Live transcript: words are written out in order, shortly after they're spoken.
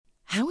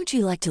How would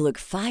you like to look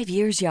 5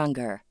 years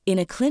younger? In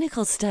a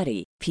clinical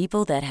study,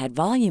 people that had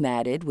volume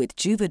added with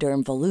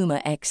Juvederm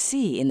Voluma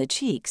XC in the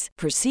cheeks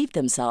perceived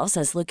themselves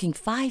as looking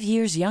 5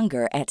 years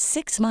younger at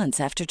 6 months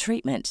after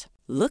treatment.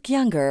 Look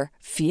younger,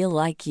 feel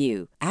like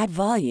you. Add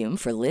volume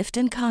for lift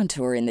and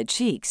contour in the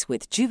cheeks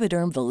with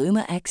Juvederm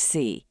Voluma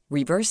XC.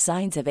 Reverse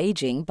signs of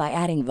aging by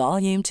adding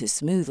volume to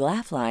smooth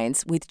laugh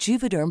lines with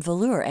Juvederm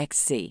Volure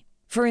XC.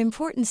 For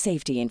important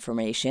safety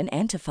information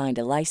and to find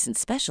a licensed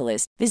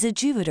specialist, visit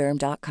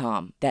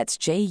Juvederm.com. That's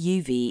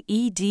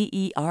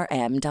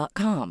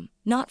JUVEDERM.com.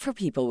 Not for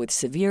people with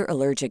severe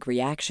allergic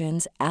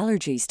reactions,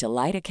 allergies to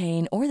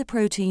lidocaine, or the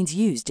proteins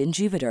used in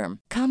Juvederm.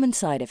 Common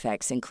side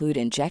effects include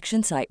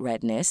injection site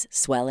redness,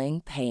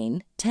 swelling,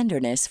 pain,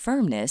 tenderness,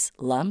 firmness,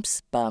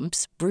 lumps,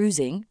 bumps,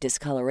 bruising,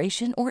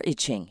 discoloration, or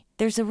itching.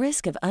 There's a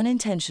risk of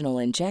unintentional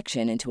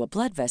injection into a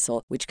blood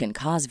vessel, which can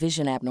cause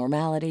vision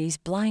abnormalities,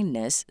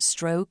 blindness,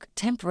 stroke,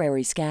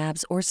 temporary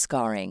scabs, or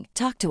scarring.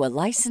 Talk to a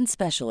licensed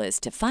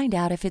specialist to find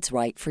out if it's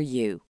right for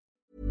you.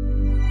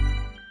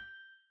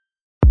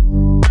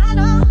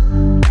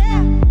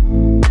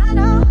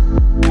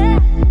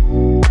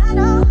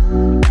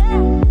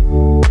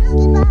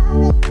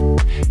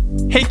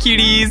 Hey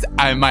cuties,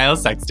 I'm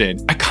Miles Sexton,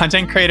 a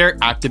content creator,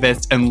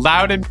 activist, and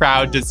loud and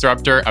proud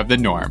disruptor of the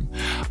norm.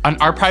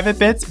 On Our Private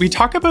Bits, we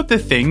talk about the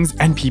things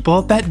and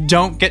people that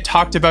don't get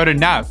talked about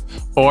enough,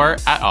 or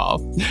at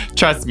all.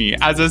 Trust me,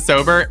 as a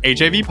sober,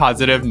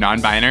 HIV-positive,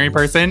 non-binary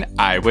person,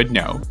 I would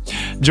know.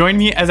 Join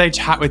me as I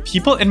chat with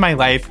people in my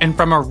life and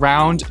from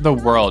around the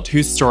world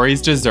whose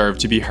stories deserve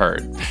to be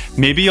heard.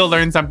 Maybe you'll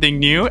learn something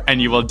new,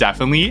 and you will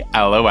definitely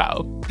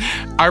LOL.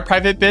 Our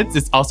Private Bits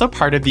is also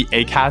part of the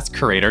Acast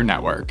Creator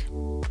Network.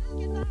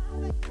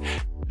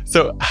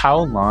 So how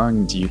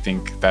long do you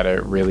think that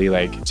it really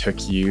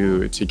took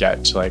you to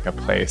get to a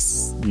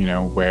place,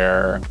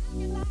 where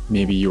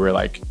maybe you were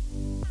I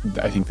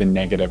think the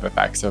negative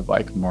effects of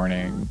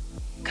mourning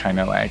kind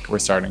of were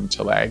starting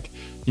to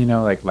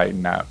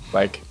lighten up?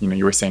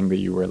 You were saying that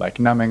you were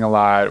numbing a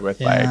lot with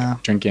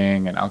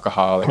drinking and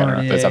alcohol. I don't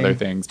know if there's other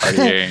things,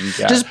 partying.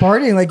 Yeah. Just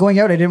partying, going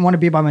out. I didn't want to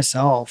be by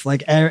myself.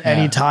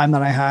 Any time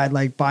that I had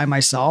by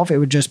myself, it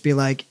would just be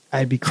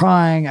I'd be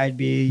crying. I'd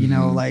be,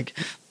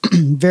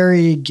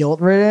 very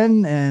guilt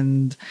ridden.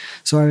 And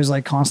so I was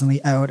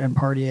constantly out and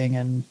partying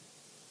and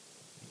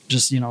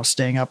just,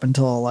 staying up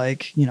until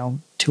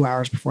 2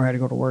 hours before I had to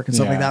go to work and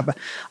stuff like that. But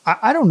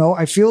I don't know.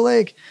 I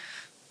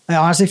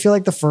honestly feel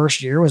the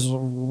first year was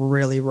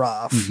really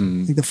rough.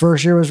 The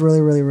first year was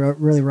really, really,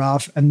 really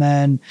rough. And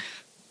then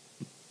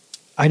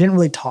I didn't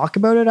really talk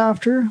about it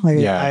after.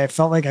 I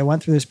felt I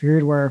went through this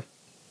period where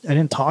I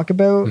didn't talk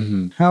about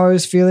how I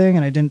was feeling,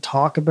 and I didn't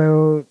talk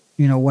about,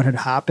 what had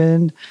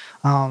happened.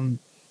 I'm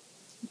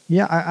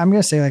going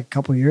to say a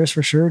couple of years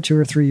for sure, 2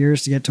 or 3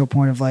 years to get to a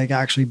point of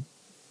actually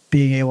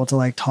being able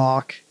to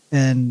talk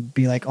and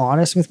be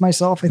honest with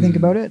myself. I think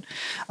about it.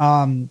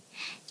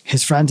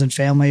 His friends and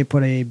family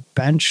put a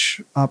bench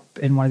up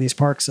in one of these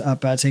parks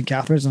up at St.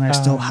 Catharines, and I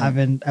still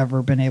haven't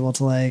ever been able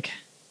to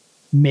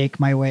make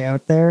my way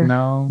out there.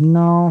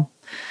 No.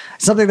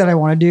 It's something that I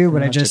want to do,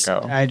 but I just,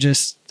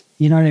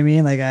 you know what I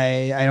mean?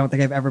 I don't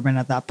think I've ever been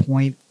at that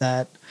point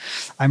that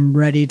I'm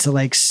ready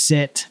to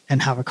sit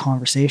and have a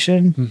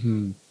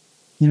conversation.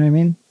 You know what I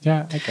mean?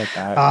 Yeah, I get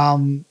that.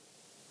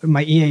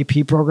 My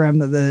EAP program,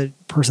 the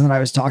person that I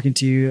was talking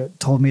to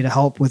told me to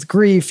help with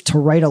grief, to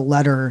write a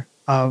letter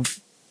saying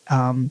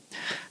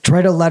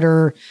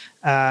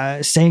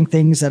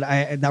things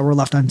that were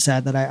left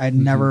unsaid that I'd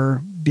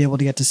never be able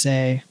to get to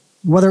say,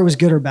 whether it was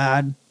good or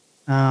bad.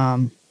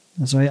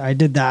 So I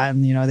did that,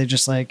 and they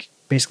just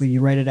basically you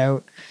write it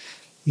out,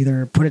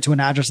 either put it to an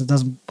address that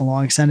doesn't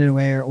belong, send it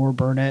away, or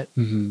burn it.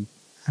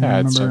 Yeah,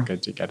 it's so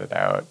good to get it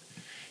out.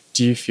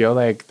 Do you feel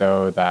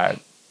though that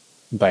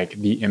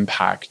the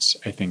impact,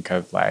 I think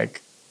of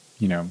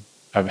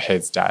of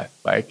his death,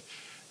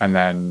 and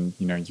then,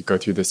 you go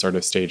through the sort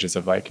of stages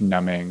of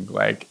numbing,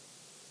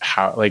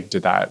 how,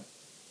 did that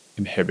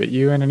inhibit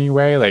you in any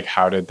way?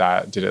 How did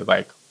that,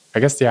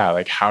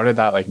 how did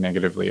that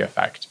negatively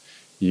affect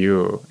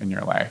you in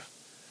your life?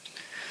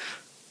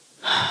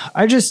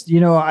 I just,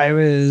 I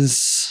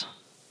was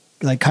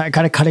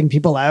kind of cutting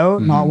people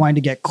out, not wanting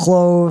to get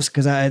close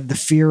because I had the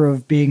fear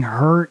of being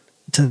hurt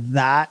to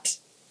that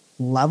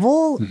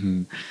level.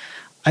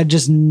 I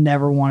just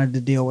never wanted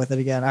to deal with it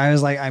again. I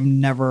was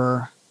I'm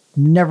never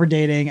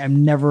dating.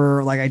 I'm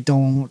never I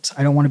don't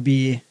want to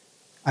be,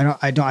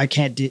 I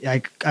can't do,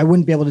 I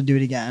wouldn't be able to do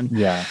it again.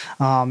 Yeah.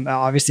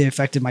 Obviously it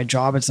affected my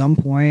job at some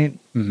point,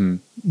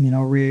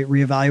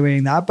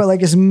 reevaluating that,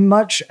 but as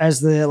much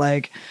as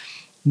the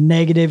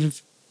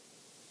negative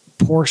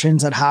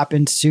portions that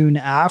happened soon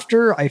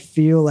after, I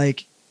feel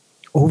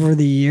over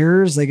the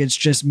years, it's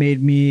just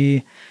made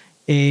me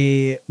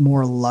a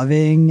more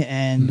loving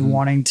and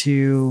wanting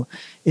to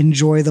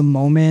enjoy the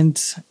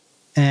moment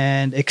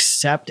and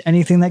accept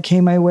anything that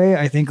came my way.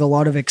 I think a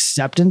lot of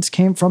acceptance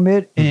came from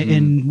it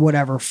in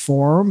whatever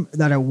form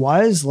that it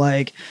was.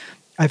 I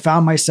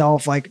found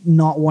myself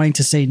not wanting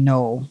to say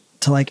no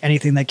to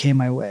anything that came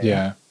my way.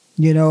 Yeah.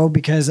 you know,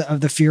 because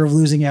of the fear of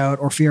losing out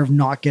or fear of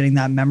not getting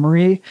that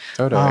memory.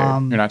 Totally.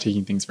 You're not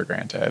taking things for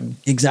granted.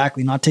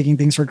 Exactly. Not taking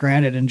things for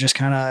granted and just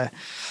kind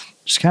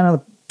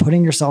of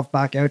putting yourself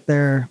back out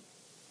there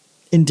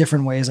in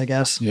different ways, I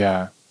guess.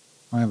 Yeah.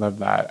 I love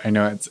that. I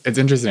know it's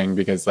interesting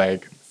because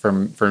like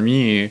for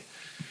me,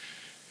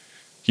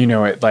 you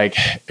know,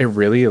 it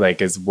really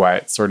like is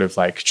what sort of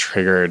like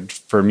triggered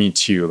for me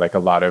too, like a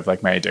lot of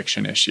like my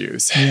addiction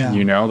issues,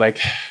 you know, like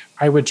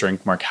I would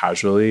drink more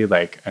casually,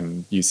 like,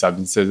 and use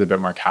substances a bit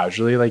more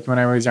casually, like when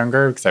I was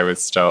younger, because I was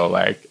still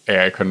like,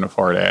 I couldn't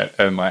afford it.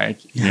 And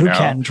like, who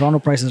can? Toronto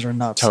prices are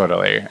nuts.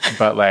 Totally.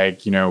 But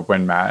like, you know,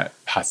 when Matt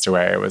passed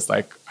away, I was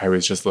like, I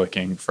was just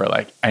looking for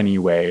like any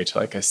way to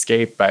like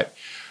escape. But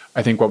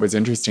I think what was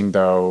interesting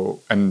though,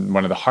 and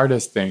one of the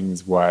hardest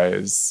things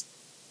was,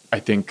 I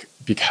think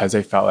because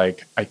I felt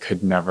like I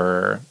could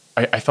never,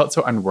 I felt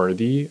so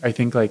unworthy. I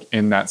think like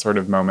in that sort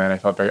of moment, I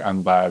felt very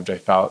unloved. I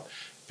felt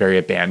very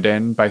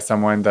abandoned by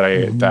someone that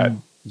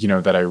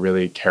I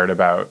really cared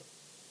about.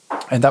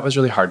 And that was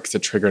really hard because it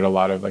triggered a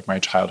lot of like my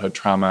childhood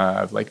trauma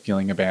of like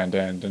feeling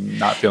abandoned and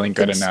not feeling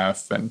good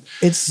enough. And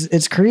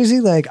it's crazy.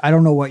 Like, I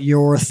don't know what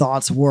your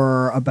thoughts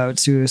were about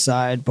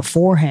suicide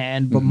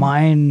beforehand, but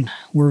mine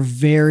were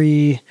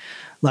very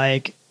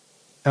like,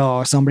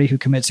 oh, somebody who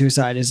commits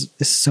suicide is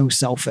so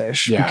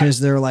selfish because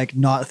they're like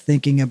not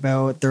thinking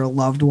about their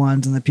loved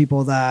ones and the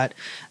people that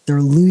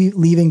they're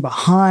leaving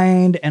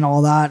behind and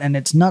all that. And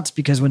it's nuts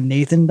because when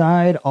Nathan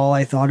died, all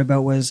I thought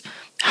about was,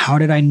 how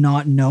did I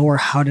not know, or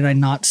how did I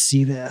not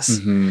see this?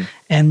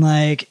 And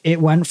like, it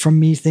went from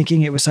me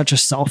thinking it was such a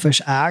selfish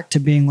act to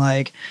being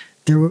like,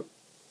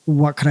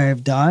 what could I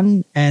have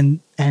done? And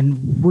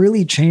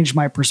really changed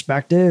my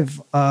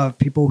perspective of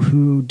people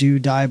who do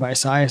die by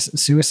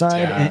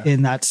suicide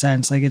in that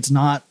sense. Like, it's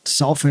not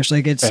selfish.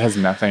 Like, it has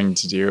nothing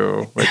to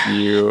do with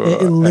you.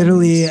 It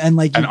literally, and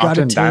like, you got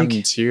to take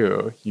them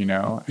too, you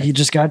know, you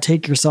just got to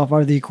take yourself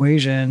out of the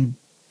equation.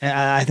 And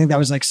I think that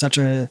was like such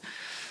a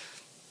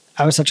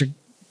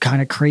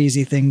kind of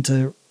crazy thing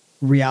to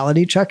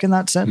reality check in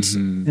that sense,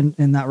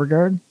 in that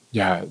regard.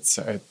 Yeah, it's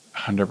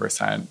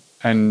 100%.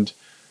 And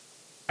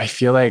I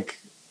feel like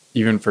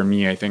even for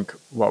me, I think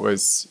what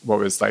was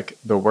like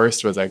the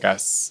worst was, I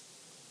guess,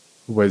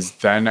 was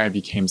then I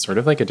became sort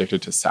of like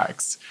addicted to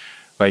sex,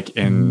 like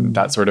in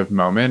that sort of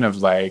moment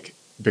of like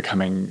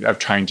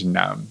trying to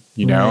numb,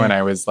 you know? Right. And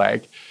I was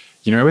like,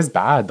 you know, it was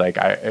bad. Like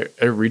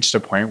it reached a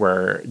point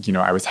where, you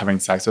know, I was having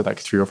sex with like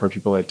 3 or 4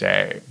 people a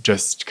day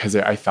just because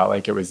I felt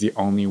like it was the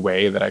only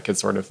way that I could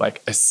sort of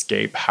like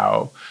escape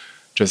how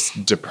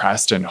just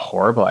depressed and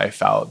horrible I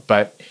felt.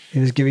 But it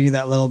was giving you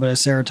that little bit of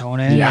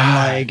serotonin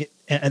and like,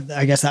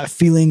 I guess that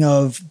feeling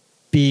of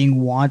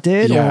being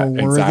wanted or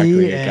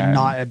worthy and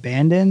not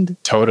abandoned.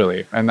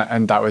 Totally.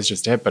 And that was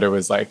just it. But it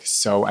was like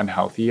so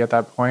unhealthy at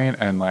that point.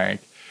 And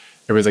like,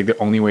 it was like the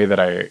only way that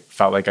I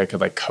felt like I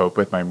could like cope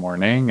with my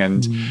morning.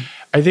 And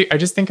I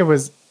think it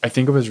was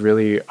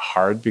really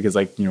hard because,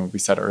 like, you know, we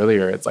said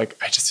earlier, it's like,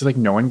 I just feel like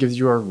no one gives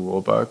you a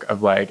rule book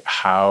of like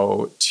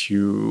how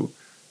to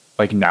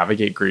like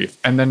navigate grief.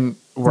 And then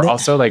we're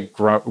also like,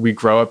 we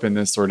grow up in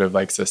this sort of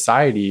like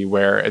society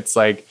where it's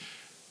like,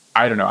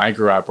 I don't know, I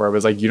grew up where it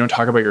was like, you don't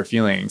talk about your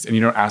feelings and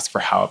you don't ask for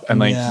help and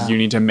like you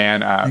need to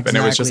man up. Exactly. And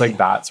it was just like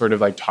that sort of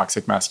like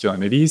toxic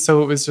masculinity.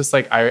 So it was just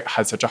like, I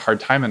had such a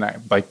hard time. And I,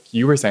 like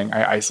you were saying,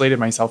 I isolated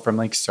myself from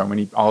like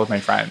all of my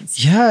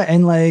friends. Yeah.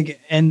 And like,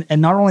 and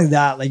not only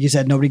that, like you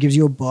said, nobody gives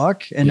you a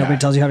book and nobody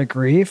tells you how to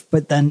grieve,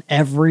 but then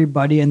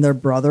everybody and their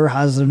brother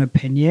has an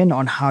opinion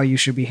on how you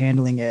should be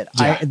handling it.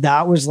 Yeah.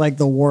 That was like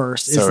the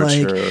worst. It's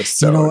like,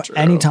 true. You know,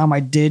 anytime I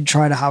did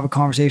try to have a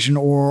conversation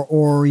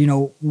or, you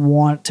know,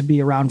 want to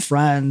be around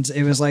friends,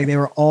 it was like they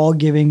were all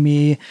giving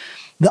me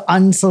the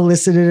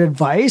unsolicited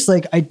advice.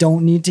 Like, I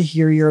don't need to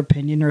hear your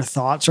opinion or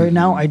thoughts right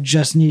now. I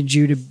just need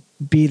you to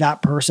be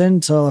that person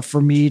for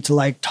me to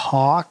like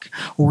talk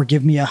or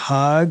give me a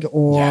hug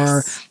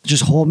or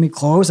just hold me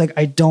close. Like,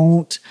 I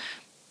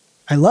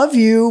love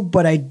you,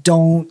 but I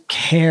don't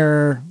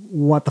care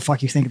what the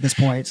fuck you think at this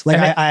point.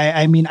 Like,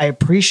 I mean, I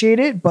appreciate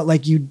it, but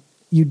like you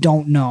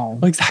don't know.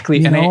 Well,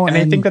 exactly. And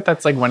I think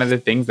that's like one of the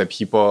things that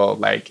people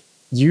like,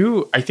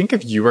 I think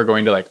if you were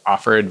going to like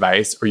offer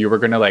advice or you were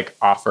going to like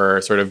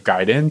offer sort of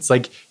guidance,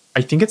 like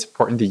I think it's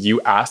important that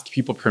you ask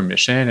people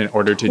permission in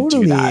order to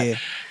do that.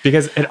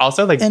 Because it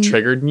also like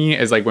triggered me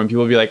is like when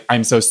people be like,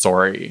 I'm so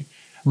sorry,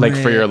 like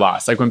for your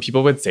loss. Like when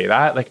people would say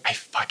that, like I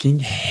fucking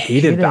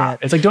hated that.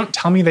 It's like, don't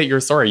tell me that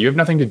you're sorry. You have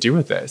nothing to do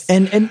with this.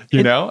 And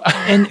you know?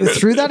 And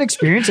through that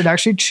experience, it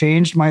actually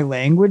changed my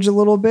language a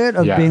little bit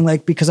of being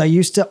like, because I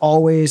used to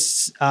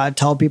always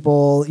tell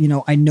people, you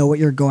know, I know what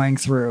you're going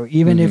through,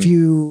 even if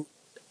you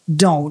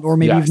don't, or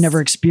maybe you've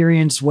never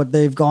experienced what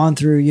they've gone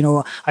through. You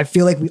know, I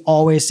feel like we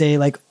always say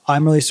like,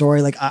 I'm really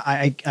sorry. Like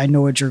I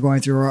know what you're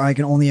going through, or I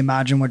can only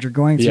imagine what you're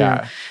going through.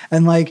 Yeah.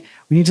 And like,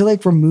 we need to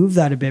like remove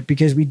that a bit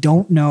because we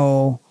don't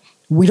know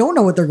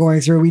what they're going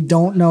through. We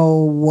don't know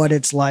what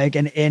it's like.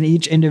 And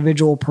each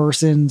individual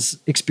person's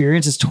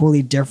experience is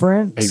totally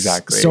different.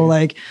 Exactly. So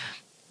like,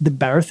 the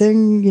better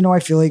thing, you know,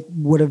 I feel like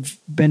would have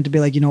been to be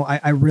like, you know,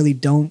 I really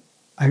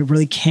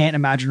can't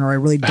imagine, or I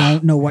really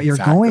don't know what you're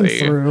going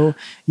through,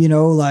 you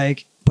know,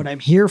 like, but I'm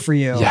here for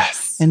you.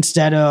 Yes.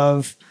 Instead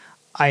of,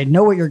 I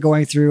know what you're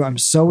going through. I'm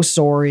so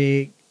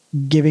sorry.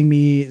 Giving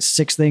me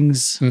 6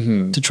 things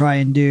to try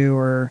and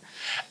do,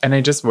 and I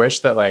just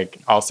wish that,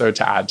 like, also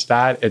to add to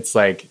that, it's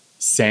like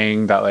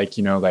saying that, like,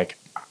 you know, like,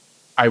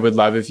 I would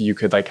love if you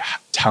could, like,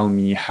 tell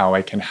me how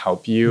I can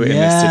help you in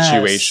this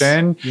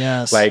situation.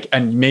 Yes. Like,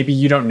 and maybe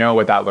you don't know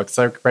what that looks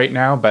like right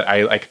now, but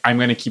I'm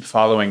going to keep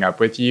following up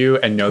with you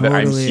and know that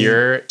I'm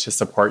here to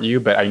support you,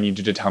 but I need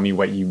you to tell me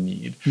what you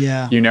need.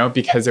 Yeah. You know,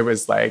 because it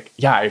was like,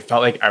 I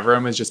felt like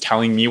everyone was just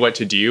telling me what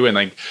to do. And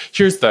like,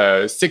 here's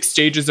the 6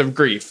 stages of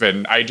grief.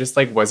 And I just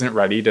like wasn't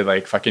ready to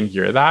like fucking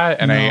hear that.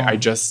 And I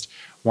just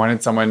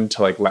wanted someone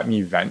to like let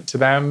me vent to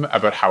them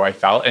about how I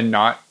felt and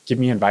not give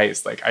me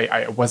advice. Like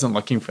I wasn't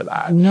looking for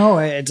that. No,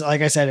 it's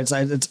like I said,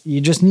 it's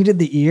you just needed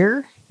the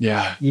ear.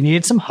 Yeah. You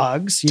needed some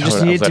hugs. You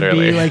just needed to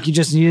be like, you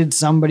just needed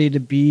somebody to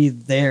be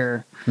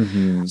there.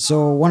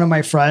 So one of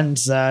my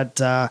friends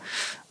that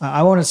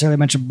I won't necessarily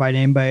mention by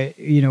name, but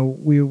you know,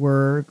 we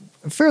were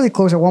fairly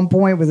close at one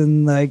point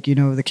within like, you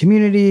know, the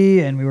community,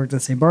 and we worked at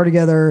the same bar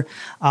together.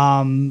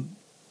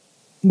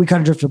 We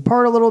kind of drifted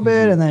apart a little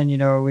bit, and then, you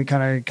know, we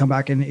kind of come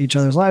back in each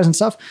other's lives and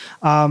stuff.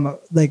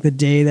 Like the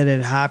day that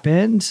it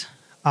happened,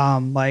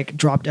 like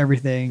dropped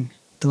everything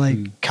to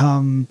like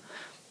come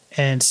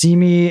and see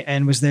me,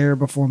 and was there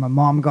before my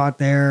mom got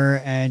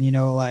there. And, you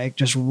know, like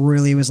just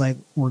really was like,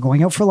 we're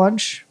going out for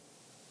lunch.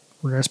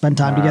 We're going to spend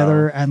time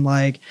together. And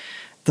like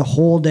the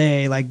whole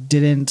day, like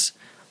didn't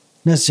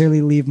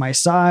necessarily leave my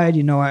side.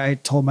 You know, I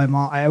told my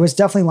mom, I was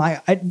definitely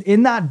like,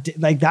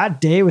 that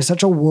day was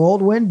such a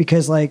whirlwind,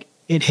 because like,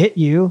 it hit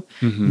you,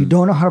 you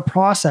don't know how to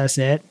process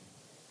it.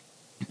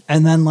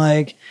 And then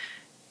like,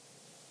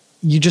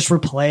 you just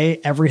replay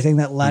everything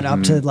that led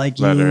up to like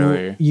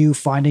you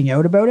finding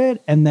out about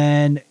it. And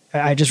then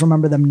I just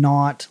remember them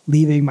not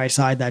leaving my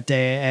side that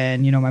day.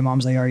 And, you know, my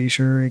mom's like, are you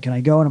sure? Can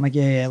I go? And I'm like,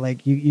 yeah,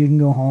 like you can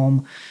go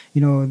home.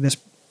 You know,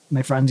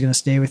 my friend's going to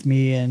stay with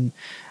me. And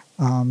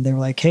they were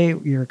like, hey,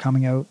 you're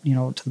coming out, you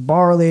know, to the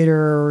bar later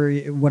or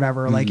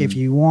whatever, like if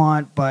you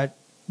want, but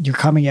you're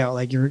coming out,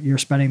 like you're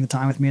spending the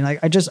time with me. And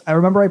like, I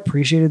remember I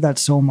appreciated that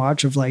so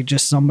much, of like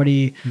just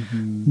somebody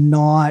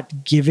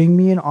not giving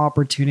me an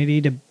opportunity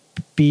to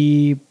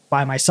be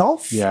by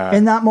myself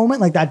in that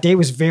moment. Like that day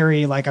was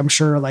very, like, I'm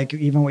sure like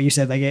even what you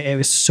said, like it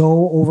was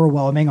so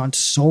overwhelming on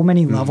so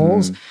many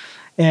levels.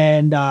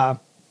 And,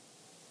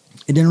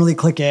 it didn't really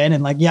click in.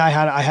 And like, yeah,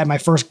 I had my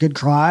first good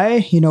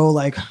cry, you know,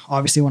 like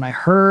obviously when I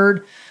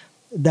heard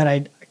that,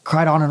 I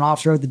cried on and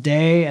off throughout the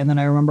day. And then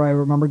I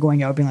remember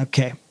going out being like,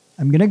 okay,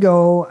 I'm going to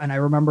go. And I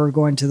remember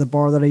going to the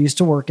bar that I used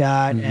to work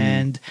at.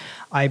 And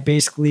I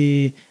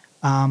basically,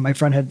 my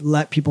friend had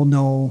let people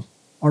know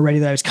already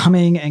that I was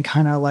coming, and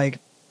kind of like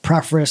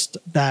prefaced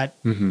that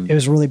it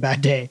was a really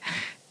bad day.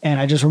 And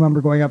I just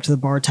remember going up to the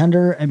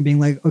bartender and being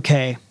like,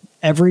 okay,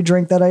 every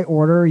drink that I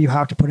order, you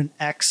have to put an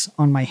X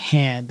on my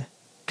hand,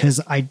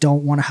 because I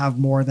don't want to have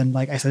more than,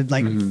 like I said,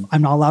 like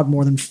I'm not allowed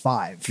more than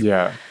 5.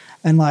 Yeah.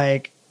 And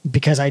like,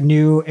 because I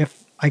knew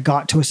if I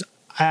got to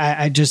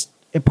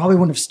it probably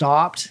wouldn't have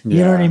stopped.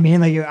 You know what I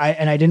mean? Like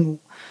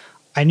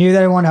I knew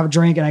that I wanted to have a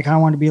drink, and I kind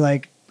of wanted to be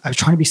like, I was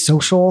trying to be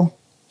social,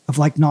 of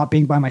like not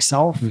being by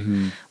myself.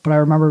 But I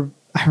remember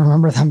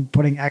them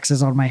putting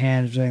X's on my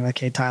hand, saying like,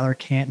 hey, Tyler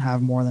can't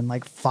have more than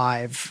like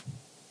 5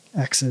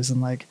 X's.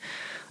 And like,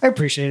 I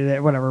appreciated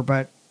it, whatever.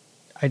 But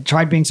I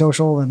tried being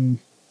social, and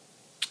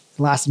it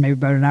lasted maybe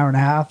about an hour and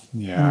a half.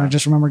 Yeah. And I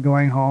just remember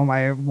going home.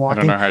 I don't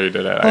know how you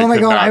did it. Oh my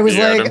God. I was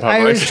like,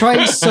 I was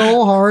trying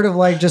so hard of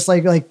like, just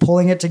like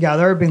pulling it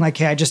together, being like,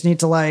 hey, I just need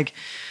to like,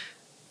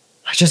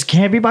 I just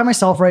can't be by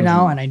myself right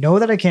now. And I know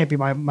that I can't be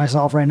by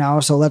myself right now.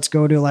 So let's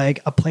go to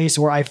like a place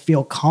where I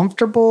feel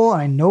comfortable.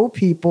 I know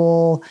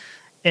people.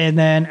 And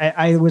then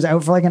I was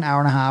out for like an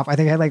hour and a half. I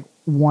think I had like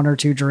 1 or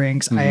 2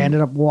 drinks. I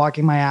ended up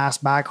walking my ass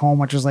back home,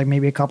 which was like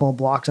maybe a couple of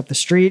blocks up the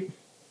street.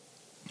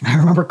 I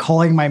remember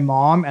calling my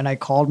mom, and I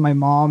called my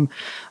mom.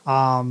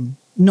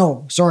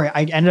 No, sorry.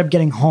 I ended up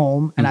getting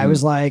home, and I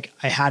was like,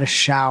 I had a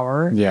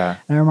shower. Yeah.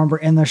 And I remember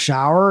in the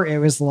shower, it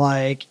was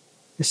like,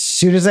 as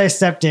soon as I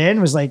stepped in,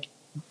 it was like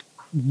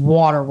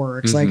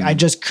waterworks. Like I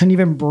just couldn't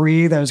even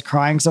breathe. I was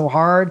crying so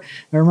hard.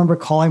 I remember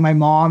calling my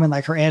mom, and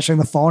like her answering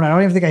the phone. I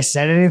don't even think I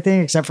said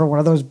anything except for one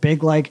of those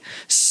big, like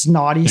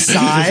snotty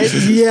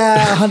sighs.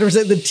 Yeah.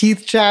 100%. The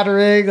teeth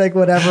chattering, like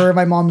whatever.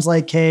 My mom's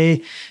like,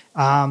 hey,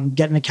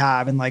 get in a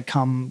cab and like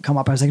come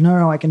up. I was like,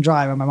 no, I can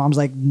drive. And my mom's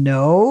like,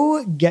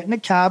 no, get in a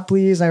cab,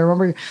 please. And I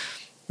remember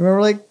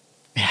like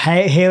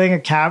hailing a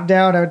cab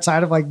down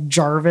outside of like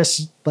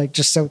Jarvis, like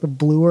just south of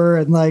Bloor,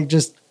 and like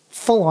just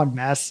full on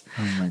mess.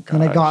 Oh my god.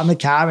 And I got in the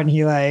cab, and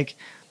he like,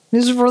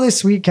 this is a really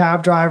sweet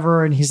cab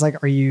driver. And he's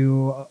like, are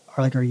you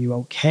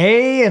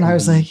okay? And I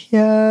was like,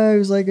 yeah. I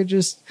was like, it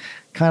just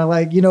kind of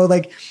like, you know,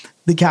 like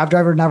the cab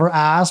driver never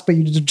asked, but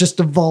you just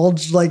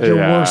divulged like your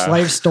worst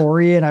life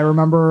story. And I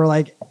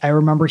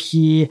remember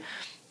he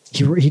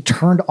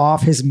turned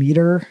off his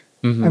meter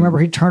I remember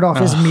he turned off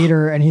his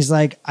meter and he's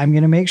like, I'm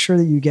going to make sure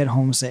that you get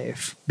home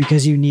safe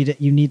because you need it.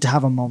 You need to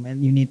have a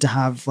moment. You need to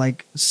have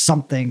like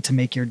something to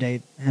make your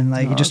day. And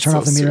like, he just turned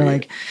off the meter.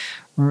 Like,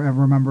 I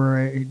remember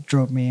it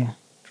drove me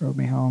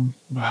home.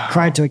 Wow.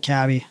 Cried to a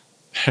cabbie.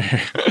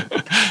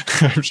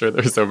 I'm sure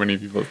there's so many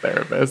people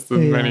therapists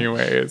in many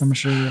ways. I'm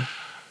sure.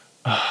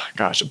 Oh,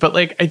 gosh. But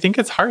like, I think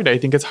it's hard. I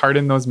think it's hard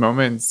in those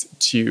moments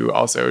to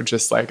also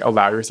just like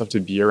allow yourself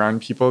to be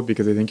around people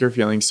because I think you're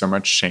feeling so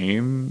much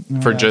shame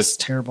for just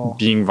terrible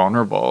being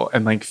vulnerable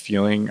and like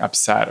feeling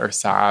upset or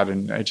sad.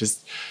 And I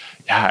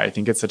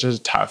think it's such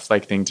a tough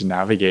like thing to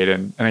navigate.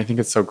 And I think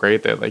it's so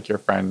great that like your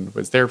friend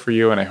was there for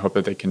you. And I hope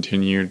that they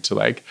continue to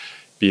like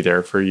be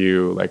there for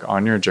you like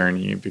on your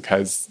journey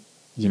because,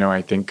 you know,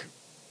 I think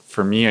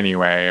for me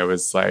anyway, it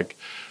was like,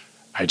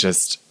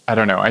 I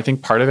don't know. I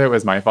think part of it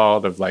was my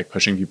fault of like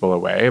pushing people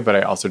away, but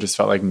I also just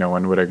felt like no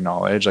one would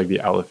acknowledge like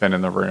the elephant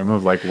in the room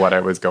of like what I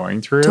was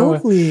going through.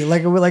 Totally.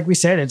 Like we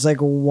said, it's like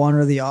one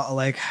of the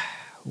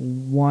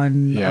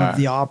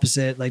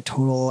opposite, like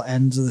total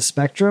ends of the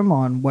spectrum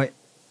on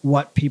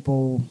what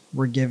people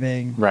were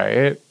giving.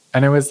 Right.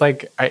 And it was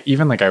like, I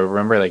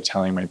remember like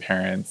telling my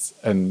parents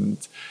and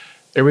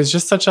it was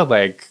just such a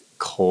like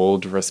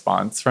cold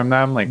response from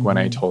them. Like when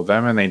I told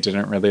them and they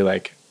didn't really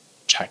like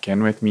check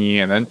in with me.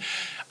 And then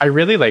I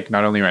really like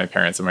not only my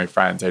parents and my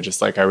friends,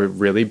 I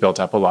really built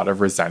up a lot of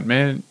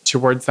resentment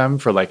towards them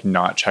for like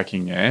not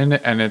checking in.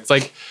 And it's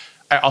like,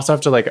 I also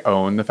have to like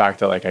own the fact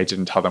that like I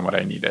didn't tell them what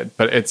I needed,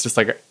 but it's just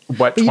like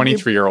what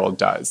 23-year-old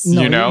does,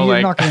 no, you know, you're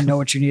like not going to know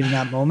what you need in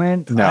that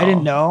moment. No. I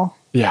didn't know.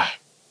 Yeah. I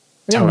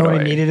didn't know what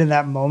I needed in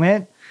that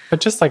moment. But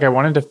just like, I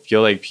wanted to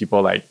feel like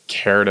people like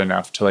cared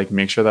enough to like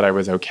make sure that I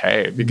was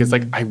okay because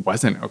like I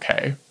wasn't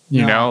okay,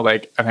 you know,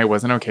 like, and I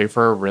wasn't okay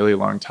for a really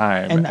long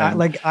time. And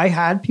I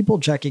had people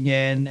checking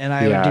in and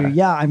I would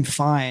do, I'm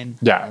fine.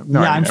 Yeah.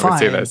 No, I'm fine. I would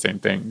say that same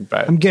thing,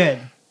 but I'm good.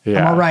 Yeah.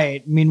 I'm all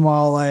right.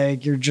 Meanwhile,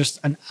 like you're just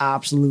an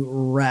absolute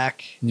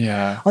wreck.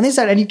 Yeah. On the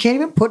inside, and you can't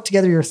even put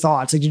together your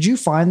thoughts. Like, did you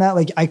find that?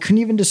 Like, I couldn't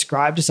even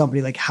describe to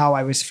somebody like how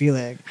I was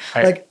feeling.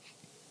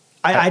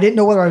 I didn't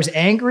know whether I was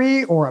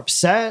angry or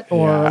upset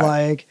or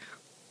like.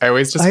 I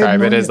always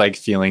describe it as like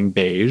feeling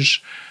beige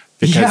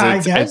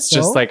because it's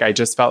just like I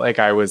just felt like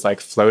I was like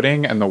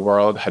floating and the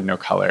world had no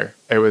color.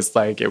 It was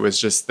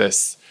just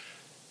this.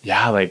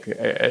 Yeah, like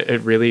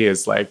it really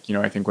is like, you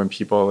know, I think when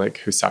people like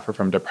who suffer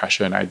from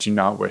depression, I do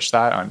not wish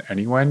that on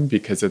anyone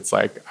because it's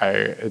like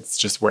it's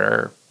just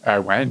where I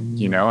went,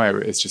 you know,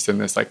 it's just in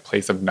this like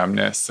place of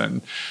numbness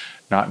and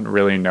not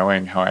really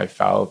knowing how I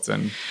felt.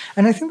 And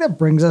I think that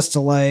brings us to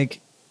like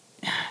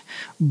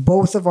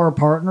both of our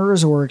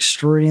partners were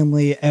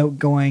extremely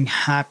outgoing,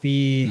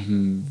 happy,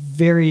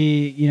 very,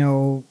 you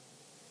know,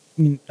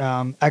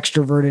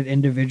 extroverted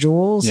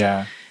individuals.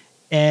 Yeah.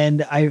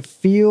 And I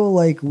feel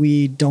like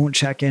we don't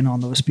check in on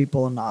those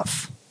people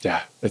enough.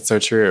 Yeah, it's so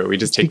true. We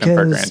just take them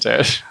for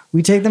granted.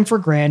 We take them for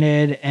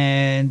granted.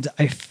 And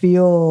I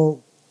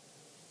feel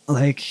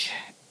like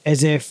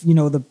as if, you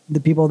know, the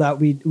people that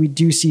we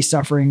do see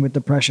suffering with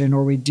depression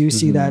or we do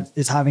see that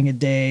is having a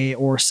day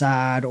or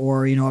sad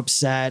or, you know,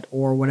 upset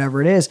or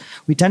whatever it is,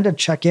 we tend to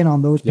check in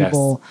on those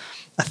people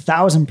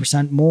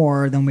 1,000%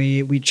 more than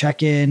we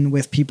check in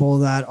with people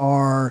that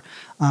are,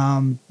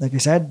 like I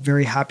said,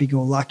 very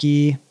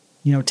happy-go-lucky,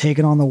 you know,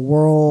 taking on the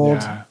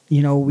world. Yeah.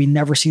 You know, we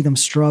never see them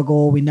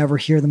struggle. We never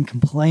hear them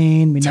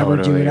complain. We never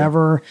do it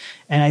ever.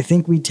 And I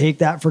think we take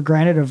that for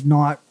granted of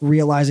not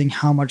realizing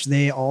how much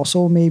they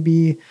also may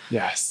be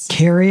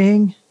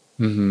carrying.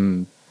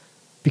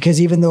 Because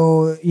even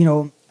though, you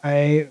know,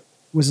 I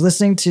was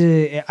listening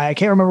to, I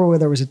can't remember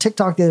whether it was a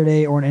TikTok the other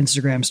day or an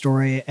Instagram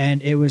story.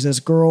 And it was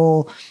this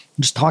girl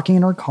just talking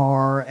in her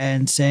car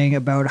and saying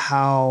about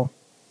how,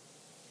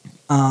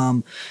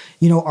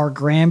 you know, our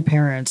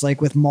grandparents,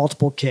 like with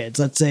multiple kids,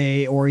 let's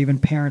say, or even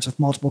parents with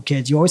multiple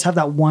kids, you always have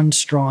that one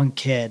strong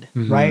kid,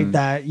 right?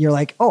 That you're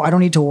like, oh, I don't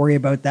need to worry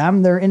about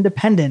them. They're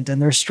independent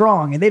and they're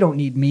strong and they don't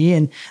need me.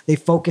 And they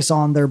focus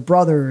on their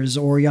brothers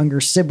or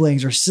younger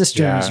siblings or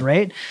sisters,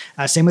 right?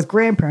 Same with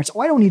grandparents.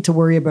 Oh, I don't need to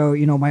worry about,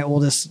 you know, my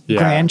oldest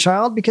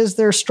grandchild because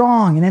they're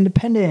strong and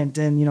independent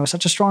and, you know,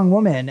 such a strong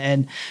woman.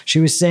 And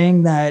she was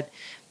saying that,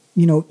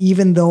 you know,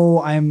 even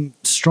though I'm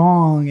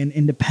strong and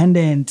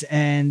independent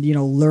and, you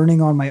know, learning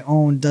on my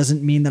own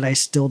doesn't mean that I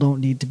still don't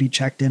need to be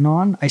checked in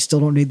on. I still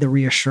don't need the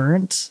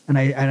reassurance and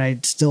I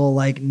still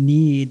like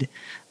need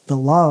the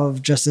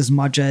love just as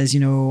much as, you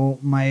know,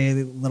 my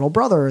little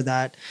brother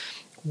that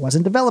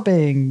wasn't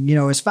developing, you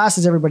know, as fast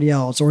as everybody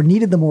else or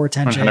needed the more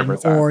attention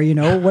 100%. Or, you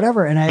know,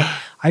 whatever. And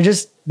I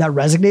just, that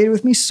resonated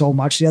with me so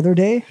much the other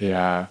day.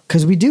 Yeah.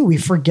 Cause we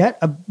forget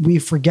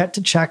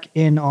to check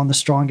in on the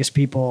strongest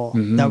people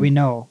that we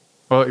know.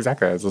 Well,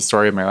 exactly. It's the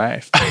story of my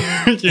life.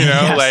 You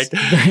know, like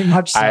very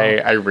much so.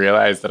 I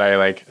realized that I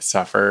like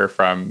suffer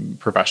from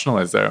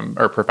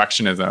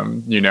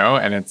perfectionism, you know,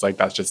 and it's like,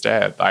 that's just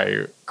it.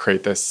 I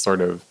create this sort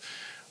of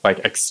like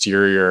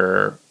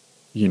exterior,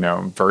 you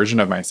know, version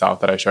of myself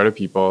that I show to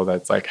people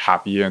that's like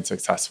happy and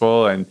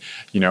successful and,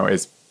 you know,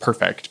 is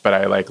perfect, but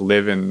I like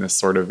live in this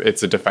sort of,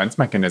 it's a defense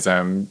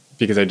mechanism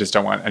because I just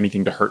don't want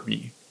anything to hurt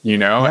me, you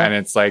know? Yeah. And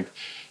it's like,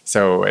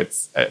 so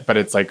but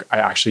it's like, I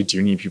actually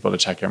do need people to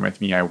check in with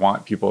me. I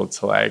want people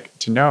to like,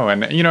 to know.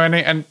 And, you know,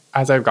 and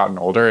as I've gotten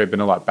older, I've been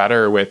a lot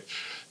better with,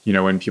 you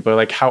know, when people are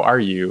like, how are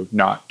you?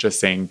 Not just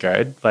saying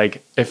good.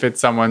 Like if it's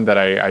someone that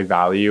I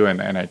value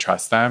and I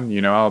trust them,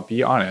 you know, I'll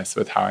be honest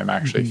with how I'm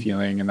actually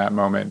feeling in that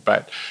moment.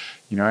 But,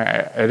 you know,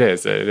 it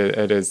is.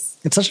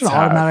 It's such an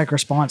automatic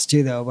response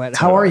too, though. But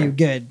how are you?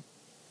 Good.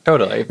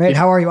 Totally. Right.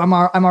 How are you? I'm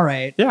all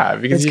right. Yeah.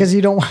 Because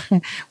you don't,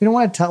 we don't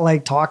want to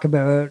talk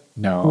about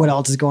what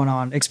else is going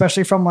on,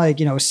 especially from like,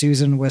 you know,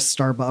 Susan with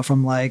Starbucks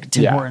from like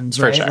Tim Hortons,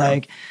 right? Sure.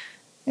 Like,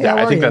 yeah,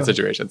 I think that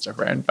situation's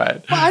different,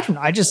 but well, I don't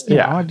know. I just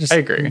I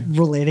agree.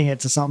 Relating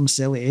it to something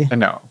silly.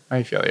 No,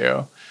 I feel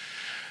you.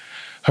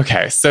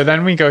 Okay. So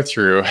then we go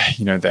through,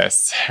 you know,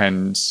 this,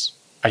 and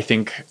I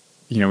think,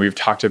 you know, we've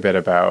talked a bit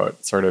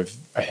about sort of,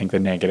 I think the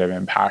negative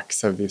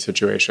impacts of these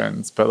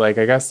situations, but like,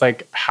 I guess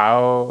like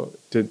how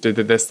did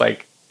this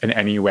like in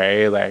any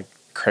way, like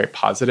create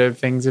positive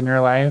things in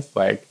your life?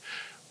 Like,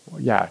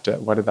 yeah,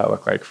 what did that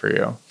look like for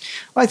you?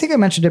 Well, I think I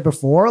mentioned it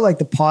before. Like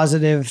the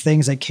positive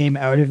things that came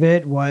out of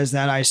it was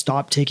that I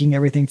stopped taking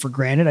everything for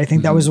granted. I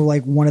think that was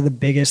like one of the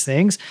biggest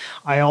things.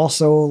 I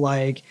also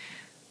like,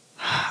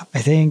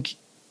 I think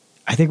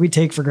we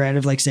take for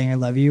granted like saying I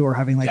love you or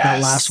having like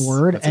that last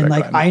word. And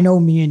like, I know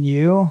me and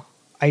you,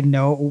 I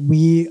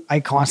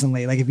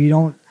constantly, like if you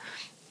don't,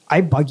 I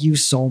bug you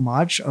so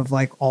much of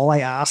like all I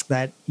ask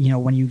that, you know,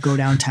 when you go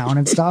downtown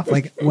and stuff,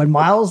 like when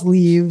Miles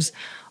leaves,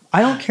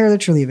 I don't care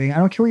that you're leaving. I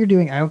don't care what you're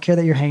doing. I don't care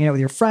that you're hanging out with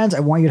your friends.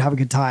 I want you to have a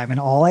good time. And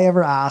all I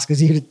ever ask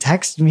is you to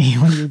text me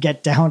when you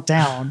get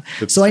downtown.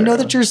 So true. I know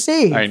that you're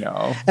safe. I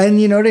know.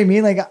 And you know what I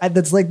mean? Like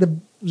that's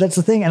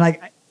the thing. And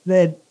like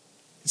that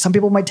some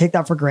people might take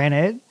that for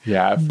granted.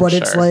 Yeah. But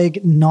it's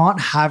like not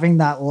having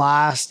that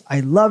last I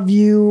love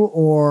you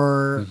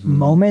or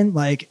moment.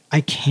 Like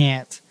I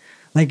can't.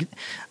 Like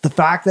the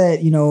fact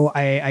that, you know,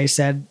 I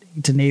said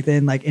to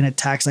Nathan, like in a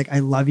text, like I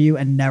love you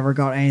and never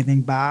got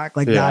anything back.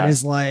 Like that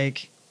is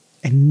like,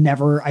 I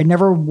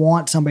never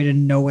want somebody to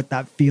know what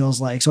that feels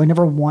like. So I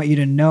never want you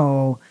to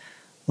know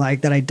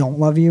like that I don't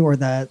love you or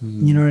that,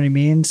 you know what I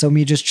mean? So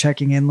me just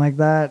checking in like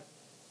that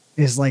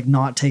is like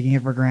not taking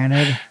it for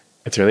granted.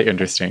 It's really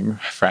interesting,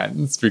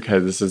 friends,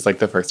 because this is like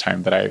the first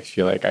time that I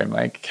feel like I'm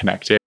like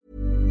connected.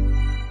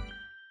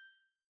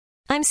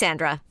 I'm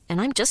Sandra, and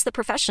I'm just the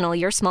professional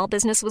your small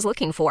business was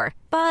looking for.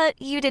 But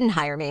you didn't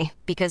hire me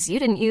because you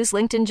didn't use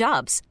LinkedIn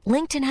Jobs.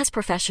 LinkedIn has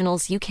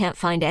professionals you can't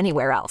find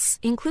anywhere else,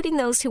 including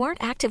those who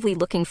aren't actively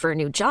looking for a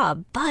new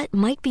job, but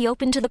might be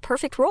open to the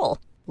perfect role,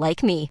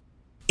 like me.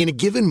 In a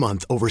given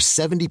month, over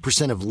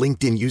 70% of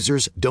LinkedIn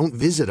users don't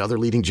visit other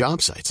leading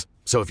job sites.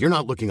 So if you're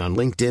not looking on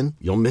LinkedIn,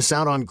 you'll miss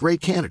out on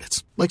great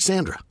candidates like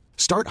Sandra.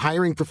 Start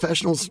hiring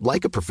professionals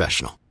like a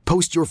professional.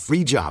 Post your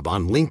free job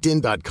on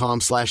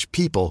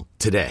linkedin.com/people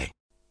today.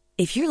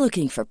 If you're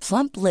looking for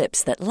plump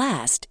lips that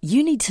last,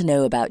 you need to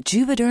know about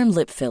Juvederm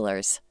lip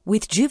fillers.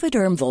 With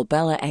Juvederm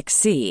Volbella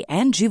XC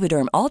and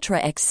Juvederm Ultra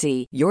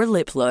XC, your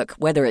lip look,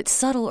 whether it's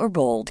subtle or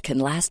bold, can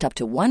last up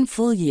to 1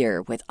 full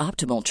year with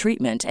optimal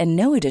treatment and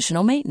no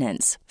additional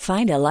maintenance.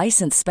 Find a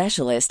licensed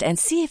specialist and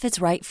see if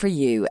it's right for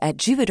you at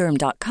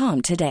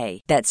Juvederm.com today.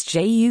 That's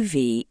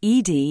JUVEDERM.com.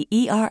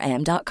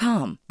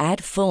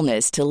 Add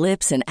fullness to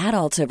lips in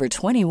adults over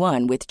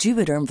 21 with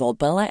Juvederm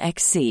Volbella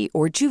XC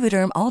or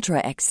Juvederm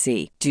Ultra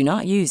XC. Do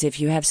not use if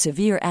you have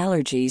severe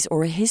allergies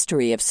or a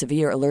history of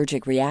severe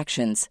allergic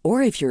reactions,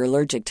 or if you're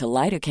allergic to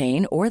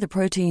lidocaine or the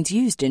proteins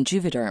used in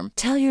Juvederm.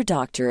 Tell your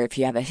doctor if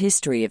you have a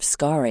history of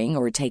scarring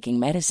or taking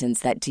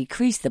medicines that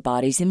decrease the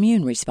body's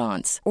immune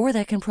response or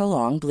that can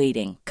prolong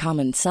bleeding.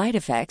 Common side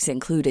effects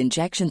include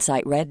injection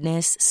site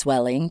redness,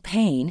 swelling,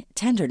 pain,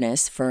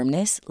 tenderness,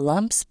 firmness,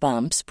 lumps,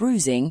 bumps,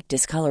 bruising,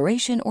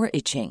 discoloration, or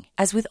itching.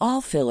 As with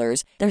all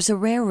fillers, there's a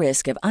rare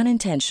risk of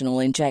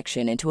unintentional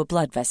injection into a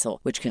blood vessel,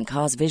 which can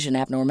cause vision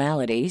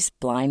abnormalities,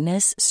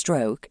 blindness,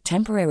 stroke,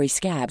 temporary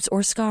scabs,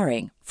 or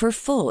scarring. For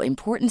full,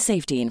 important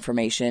safety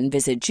information,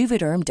 visit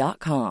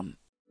Juvederm.com.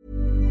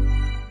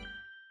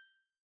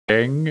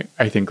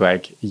 I think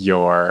like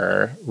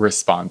your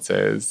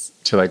responses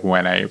to like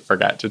when I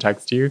forget to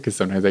text you, because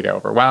sometimes I get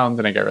overwhelmed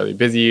and I get really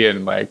busy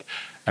and I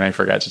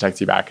forget to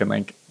text you back, and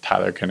like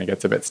Tyler kind of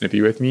gets a bit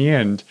snippy with me,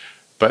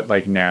 but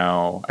like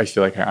now I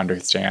feel like I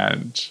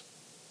understand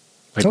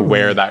like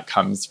where that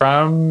comes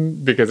from,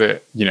 because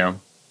it, you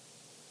know,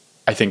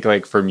 I think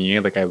like for me,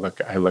 like I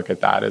look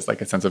at that as like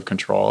a sense of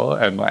control,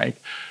 and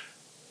like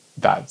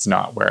that's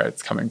not where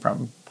it's coming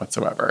from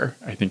whatsoever.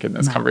 I think in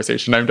this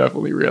conversation, I'm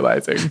definitely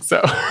realizing.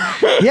 So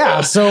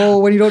yeah. So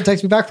when you don't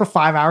text me back for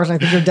 5 hours, I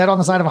think you're dead on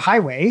the side of a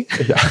highway.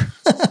 Yeah.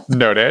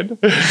 Noted.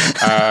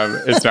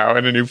 It's now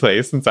in a new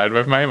place inside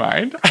of my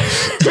mind.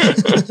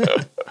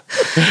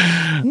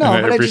 No, and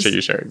I but appreciate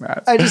you sharing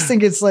that. I just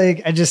think it's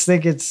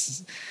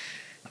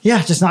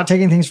Yeah, just not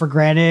taking things for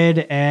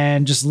granted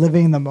and just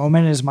living in the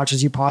moment as much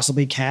as you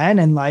possibly can,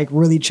 and like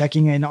really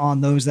checking in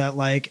on those that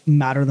like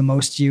matter the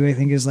most to you, I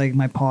think is like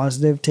my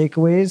positive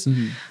takeaways.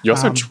 You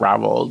also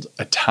traveled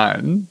a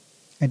ton.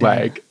 I did.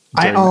 Like,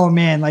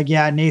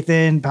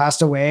 Nathan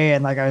passed away,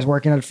 and like I was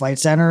working at Flight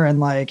Center, and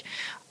like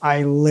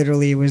I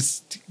literally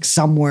was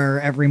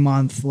somewhere every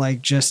month,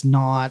 like just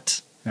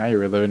not. Yeah, you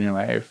were living your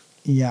life.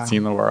 Yeah.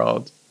 Seeing the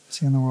world.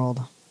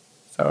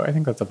 So I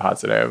think that's a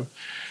positive.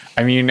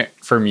 I mean,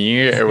 for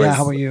me, it was... Yeah,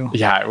 how about you?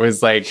 Yeah, it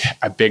was like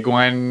a big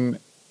one.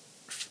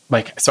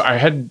 Like, so I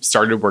had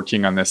started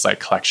working on this like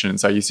collection.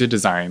 So I used to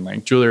design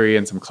like jewelry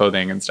and some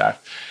clothing and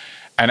stuff.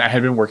 And I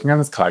had been working on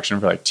this collection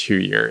for like 2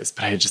 years,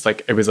 but I just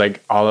like, it was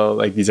like all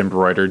like these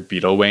embroidered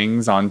beetle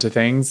wings onto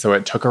things. So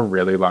it took a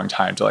really long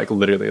time to like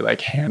literally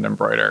like hand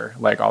embroider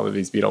like all of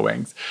these beetle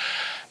wings.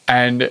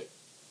 And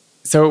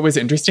so it was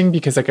interesting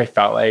because like I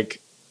felt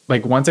like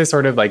once I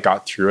sort of like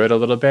got through it a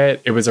little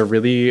bit, it was a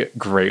really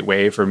great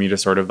way for me to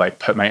sort of like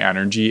put my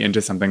energy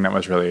into something that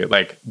was really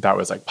like, that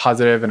was like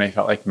positive. And I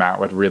felt like Matt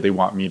would really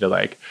want me to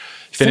like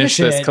finish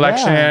this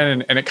collection.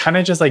 Yeah. And it kind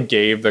of just like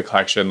gave the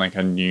collection like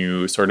a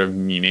new sort of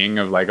meaning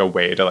of like a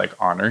way to like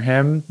honor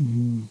him.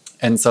 Mm-hmm.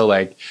 And so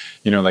like,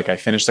 you know, like I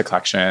finished the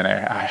collection,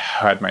 I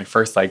had my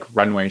first like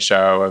runway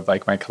show of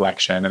like my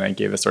collection, and I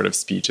gave a sort of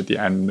speech at the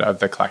end of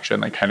the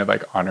collection, like kind of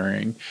like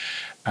honoring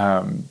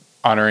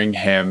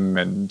him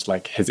and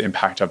like his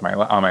impact on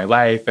my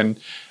life. And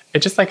it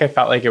just like, I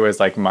felt like it was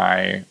like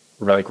my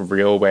like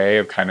real way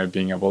of kind of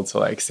being able to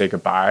like say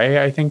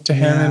goodbye, I think, to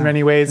him in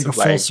many ways. Like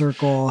a full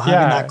circle,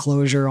 having that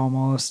closure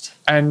almost.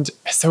 And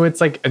so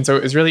it's like, and so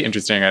it was really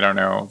interesting. I don't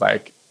know,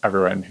 like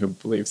everyone who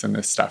believes in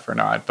this stuff or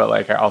not, but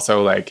like, I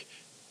also like,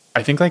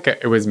 I think like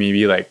it was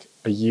maybe like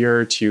a year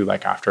or two,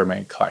 like after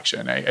my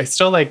collection, I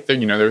still like,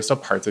 you know, there were still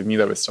parts of me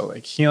that was still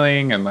like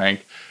healing, and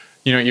like,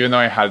 you know, even though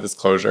I had this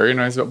closure, you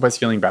know, I was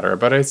feeling better,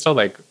 but I still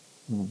like,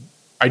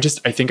 I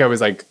think I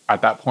was like,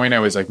 at that point, I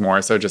was like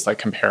more so just like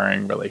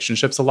comparing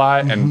relationships a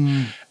lot.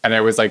 Mm-hmm. And I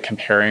was like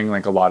comparing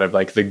like a lot of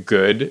like the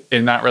good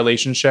in that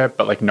relationship,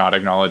 but like not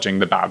acknowledging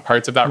the bad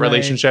parts of that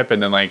relationship.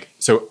 And then like,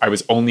 so I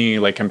was only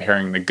like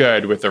comparing the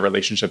good with the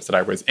relationships that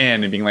I was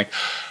in and being like,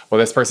 well,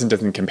 this person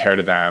doesn't compare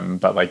to them,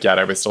 but like, yet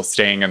I was still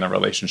staying in the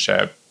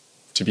relationship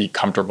to be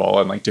comfortable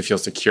and like to feel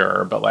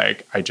secure. But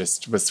like, I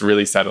just was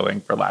really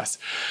settling for less.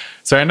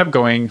 So I ended up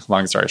going,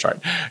 long story short,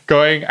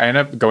 I ended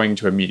up going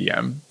to a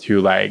medium who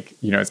like,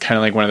 you know, it's kind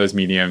of like one of those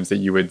mediums that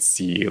you would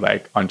see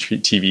like on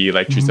TV,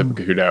 like Teresa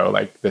Bakudo,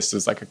 like this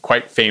is like a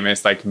quite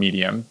famous like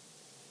medium.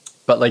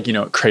 But like, you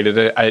know, created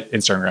an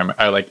Instagram,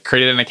 I like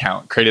created an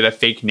account, created a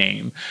fake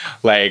name,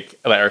 I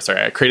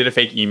created a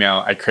fake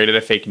email, I created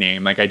a fake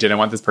name. Like I didn't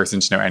want this person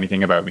to know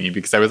anything about me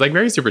because I was like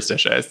very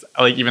superstitious.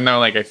 Like, even though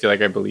like I feel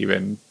like I believe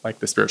in like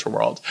the spiritual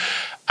world,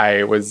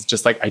 I was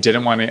just like, I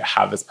didn't want to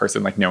have this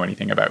person like know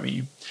anything about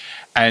me.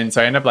 And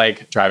so I ended up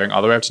like driving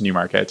all the way up to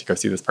Newmarket to go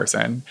see this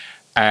person.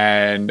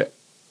 And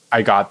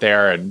I got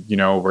there and, you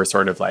know, we're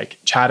sort of like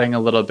chatting a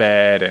little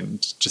bit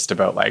and just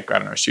about like, I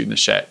don't know, shooting the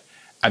shit.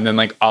 And then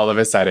like all of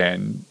a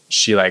sudden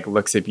she like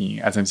looks at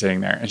me as I'm sitting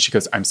there and she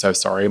goes, "I'm so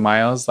sorry,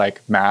 Miles. Like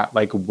Matt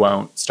like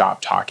won't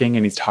stop talking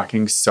and he's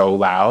talking so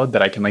loud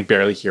that I can like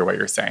barely hear what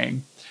you're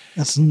saying."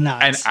 That's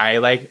nuts. And I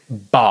like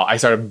I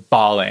started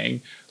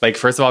bawling. Like,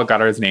 first of all,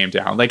 got his name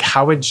down. Like,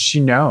 how would she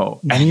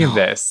know any of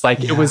this?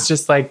 Like, it was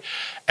just like,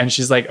 and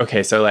she's like,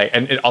 okay, so like,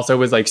 and it also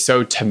was like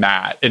so to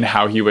Matt in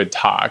how he would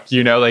talk,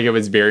 you know, like it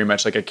was very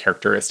much like a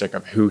characteristic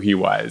of who he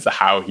was,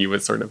 how he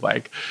was sort of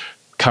like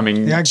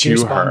coming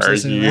to her,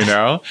 you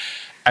know?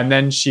 And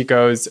then she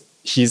goes,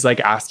 he's like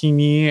asking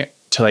me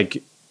to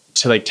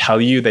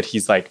tell you that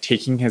he's like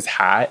taking his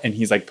hat and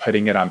he's like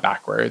putting it on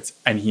backwards.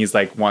 And he's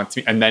like wants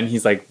me, and then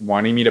he's like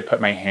wanting me to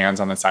put my hands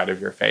on the side of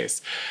your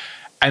face.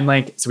 And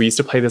like, so we used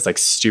to play this like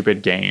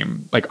stupid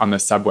game, like on the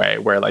subway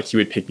where like he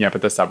would pick me up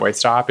at the subway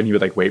stop and he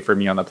would like wait for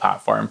me on the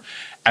platform.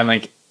 And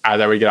like, as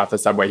I would get off the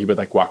subway, he would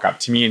like walk up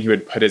to me and he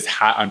would put his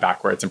hat on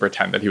backwards and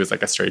pretend that he was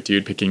like a straight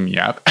dude picking me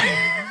up.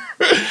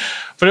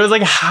 But it was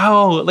like,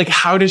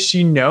 how does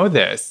she know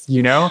this,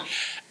 you know?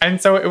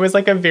 And so it was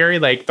like a very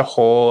like, the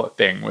whole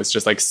thing was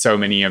just like so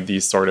many of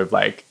these sort of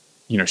like,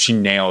 you know, she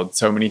nailed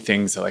so many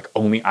things that like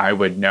only I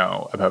would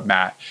know about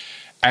Matt.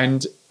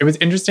 And it was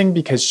interesting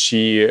because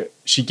she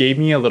gave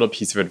me a little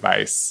piece of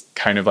advice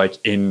kind of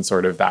like in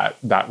sort of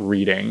that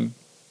reading.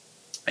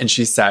 And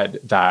she said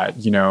that,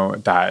 you know,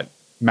 that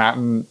Matt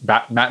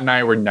and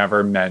I were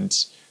never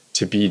meant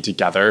to be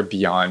together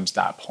beyond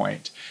that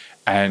point.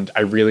 And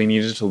I really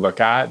needed to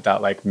look at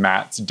that, like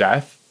Matt's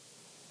death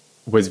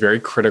was very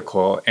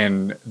critical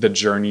in the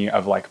journey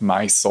of like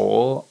my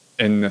soul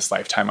in this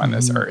lifetime on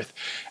this earth.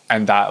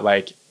 And that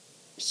like,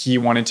 he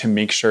wanted to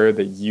make sure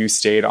that you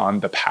stayed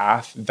on the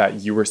path that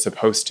you were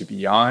supposed to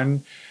be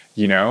on,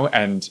 you know,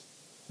 and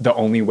the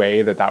only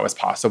way that that was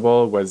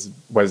possible was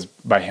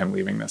by him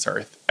leaving this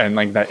earth. And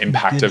like the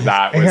impact of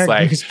that was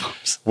like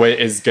what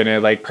is going to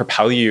like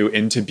propel you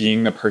into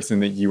being the person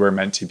that you were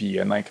meant to be.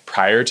 And like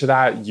prior to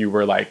that, you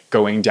were like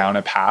going down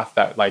a path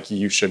that like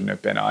you shouldn't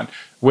have been on,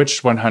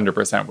 which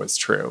 100% was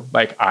true.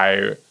 Like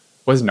I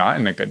was not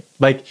in a good,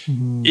 like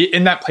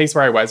in that place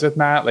where I was with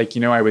Matt, like,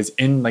 you know, I was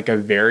in like a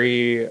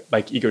very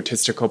like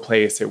egotistical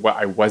place.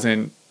 I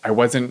wasn't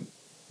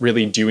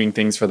really doing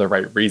things for the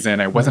right reason.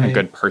 I wasn't a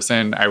good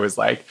person. I was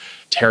like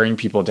tearing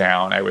people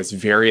down. I was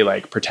very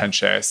like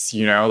pretentious,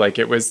 you know, like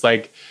it was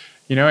like,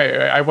 you know,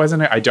 I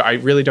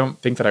really don't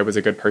think that I was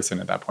a good person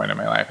at that point in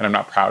my life. And I'm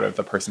not proud of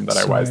the person that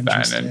I was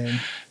then.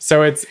 And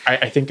so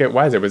I think it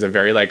was a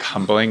very like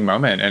humbling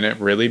moment, and it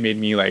really made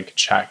me like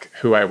check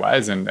who I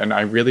was. And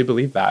I really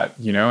believe that,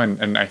 you know,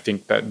 and I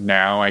think that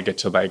now I get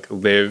to like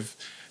live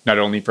not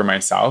only for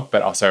myself,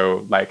 but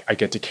also like I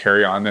get to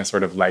carry on this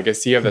sort of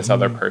legacy of this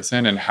other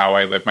person and how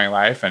I live my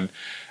life.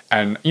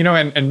 And you know,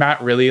 and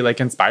Matt really like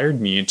inspired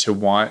me to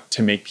want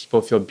to make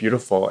people feel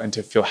beautiful and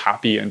to feel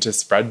happy and to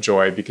spread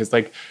joy, because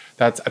like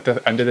that's at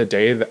the end of the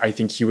day that I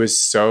think he was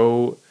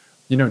so,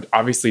 you know,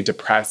 obviously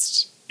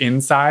depressed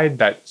inside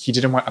that he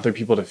didn't want other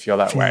people to feel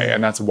that way.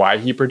 And that's why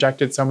he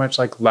projected so much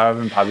like love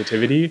and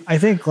positivity. I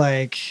think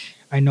like,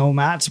 I know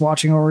Matt's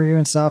watching over you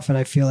and stuff, and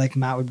I feel like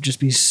Matt would just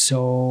be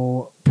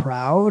so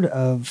proud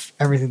of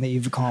everything that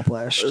you've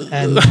accomplished.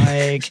 And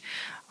like,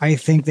 I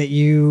think that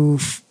you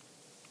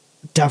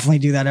definitely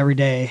do that every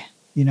day.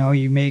 You know,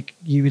 you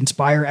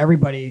inspire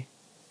everybody,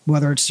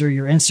 whether it's through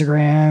your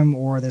Instagram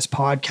or this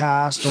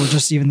podcast or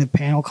just even the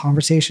panel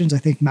conversations. I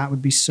think Matt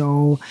would be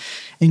so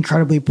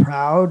incredibly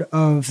proud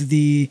of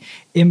the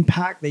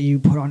impact that you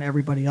put on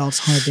everybody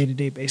else on a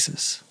day-to-day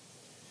basis.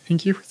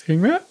 Thank you for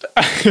saying that.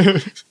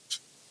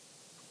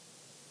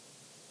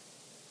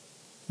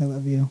 I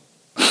love you.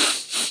 Me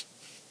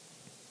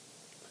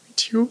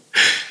too.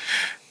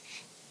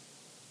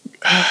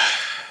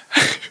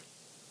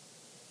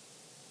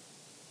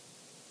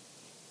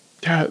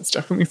 Yeah, it's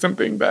definitely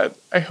something that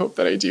I hope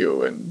that I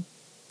do, and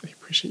I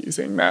appreciate you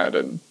saying that.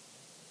 And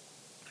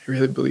I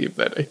really believe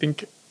that I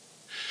think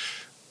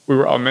we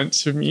were all meant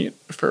to meet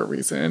for a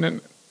reason.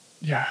 And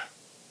yeah,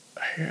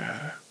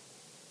 I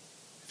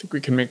think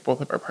we can make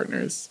both of our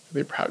partners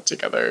really proud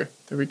together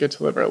that we get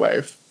to live our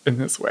life in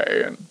this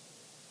way. And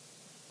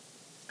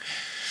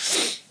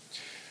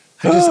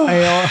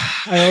I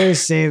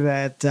always say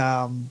that,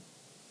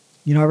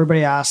 you know,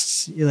 everybody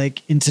asks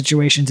like in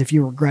situations if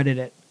you regretted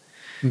it.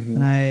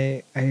 And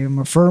I am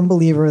a firm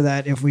believer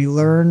that if we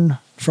learn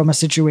from a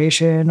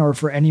situation or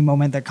for any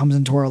moment that comes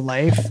into our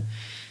life,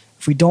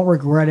 if we don't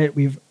regret it,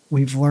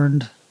 we've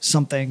learned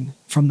something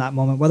from that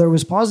moment, whether it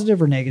was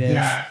positive or negative.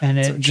 Yeah, and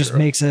it just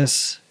makes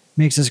us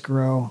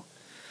grow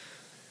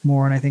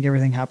more. And I think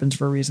everything happens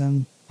for a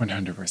reason.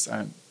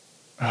 100%.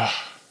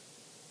 Oh,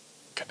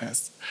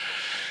 goodness.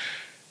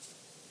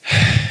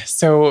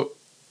 So,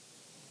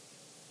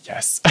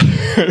 yes.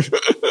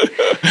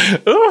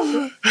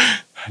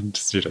 I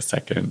just need a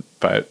second.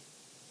 But,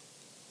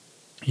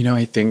 you know,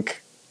 I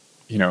think,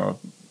 you know,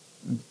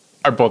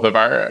 both of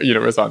our, you know,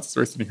 responses,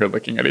 we're sitting here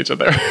looking at each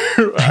other,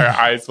 our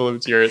eyes full of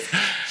tears,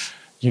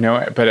 you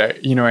know,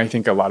 but, you know, I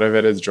think a lot of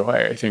it is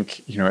joy. I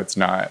think, you know, it's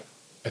not,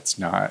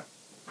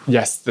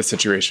 yes, the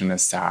situation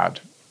is sad,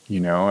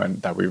 you know,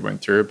 and that we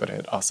went through, but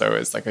it also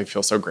is like, I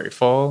feel so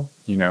grateful,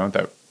 you know,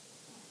 that,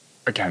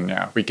 again,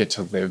 yeah, we get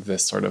to live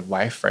this sort of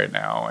life right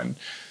now, and,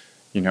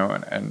 you know,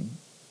 and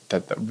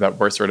that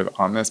we're sort of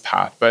on this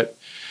path. But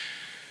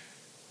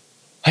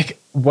like,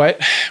 what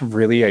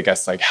really, I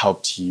guess, like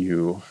helped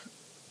you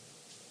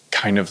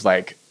kind of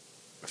like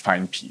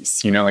find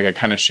peace? You know, like I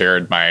kind of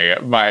shared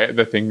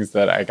the things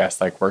that I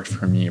guess like worked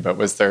for me, but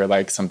was there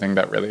like something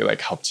that really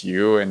like helped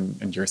you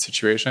in your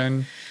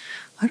situation?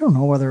 I don't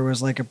know whether it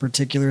was like a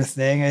particular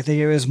thing. I think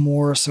it was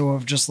more so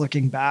of just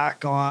looking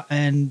back on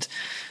and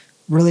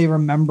really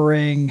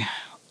remembering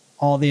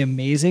all the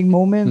amazing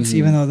moments,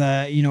 even though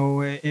that, you know,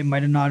 it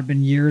might have not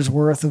been years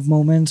worth of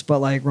moments, but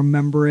like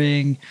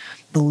remembering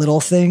the little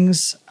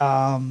things,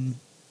 and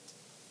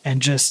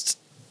just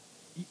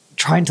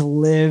trying to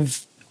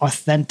live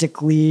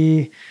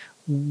authentically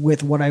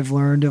with what I've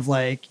learned of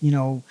like, you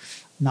know,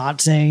 not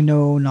saying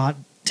no, not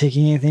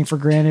taking anything for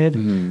granted.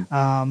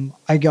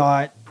 I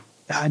got,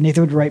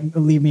 Nathan would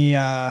leave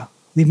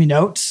me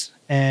notes,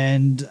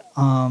 and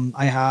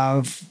I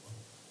have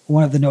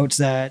one of the notes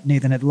that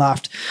Nathan had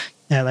left,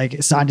 and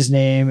like signed his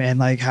name and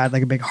like had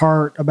like a big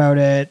heart about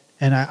it,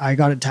 and I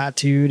got it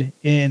tattooed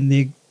in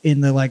the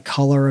like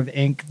color of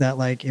ink that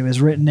like it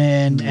was written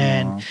in,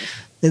 and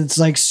it's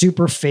like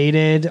super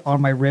faded on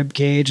my rib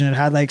cage, and it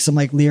had like some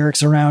like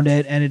lyrics around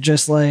it, and it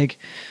just like,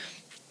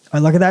 I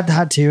look at that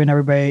tattoo and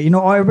everybody, you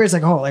know, everybody's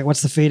like, oh, like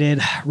what's the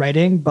faded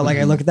writing? But like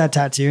I look at that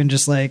tattoo and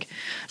just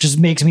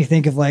makes me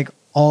think of like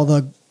all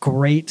the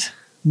great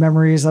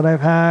memories that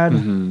I've had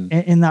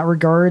in that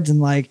regards.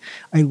 And like,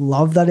 I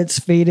love that it's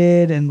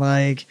faded and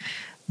like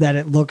that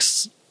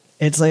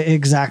it's like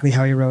exactly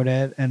how he wrote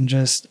it. And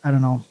just, I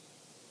don't know,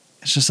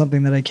 it's just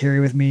something that I carry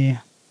with me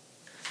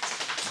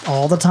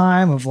all the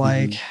time of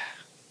like,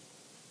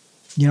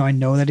 you know, I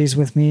know that he's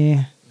with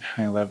me.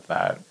 I love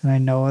that. And I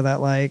know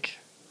that like,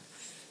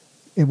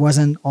 it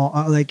wasn't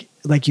all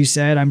like you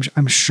said,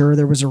 I'm sure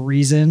there was a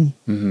reason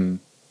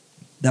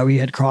that we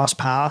had crossed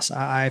paths.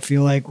 I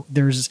feel like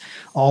there's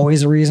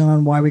always a reason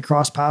on why we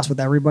cross paths with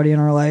everybody in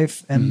our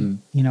life.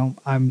 And, you know,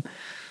 I'm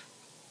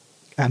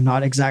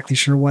not exactly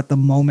sure what the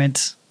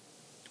moment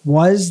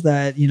was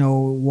that, you know,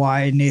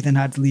 why Nathan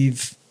had to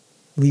leave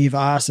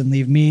us and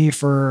leave me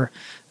for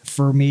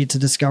me to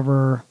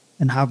discover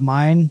and have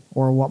mine,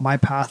 or what my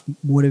path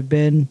would have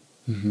been.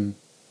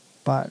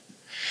 But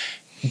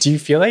do you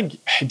feel like,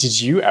 did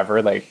you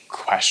ever like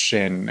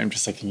question, I'm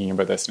just like thinking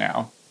about this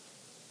now,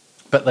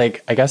 but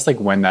like, I guess like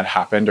when that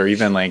happened, or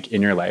even like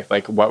in your life,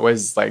 like what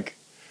was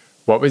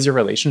your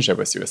relationship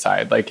with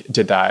suicide? Like,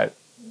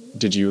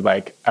 did you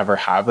like ever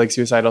have like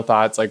suicidal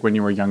thoughts like when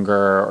you were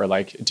younger, or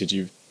like, did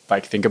you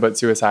like think about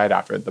suicide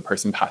after the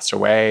person passed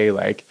away?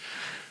 Like,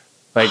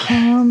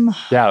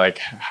 yeah, like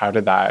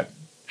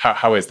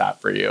how is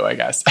that for you, I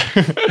guess?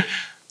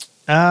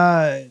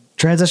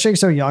 Transitioning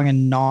so young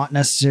and not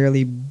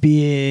necessarily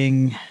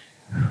being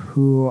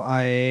who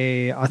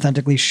I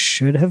authentically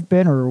should have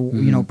been, or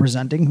you know,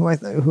 presenting who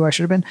I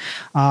should have been.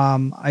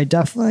 I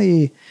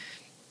definitely,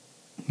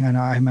 I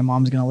know my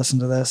mom's gonna listen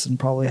to this and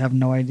probably have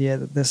no idea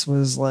that this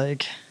was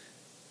like,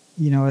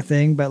 you know, a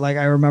thing. But like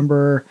I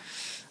remember,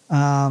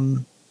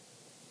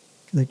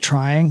 like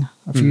trying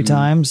a few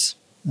times,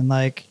 and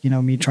like, you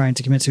know, me trying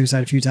to commit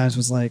suicide a few times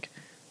was like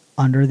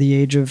under the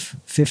age of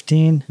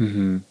 15.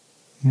 I'm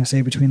gonna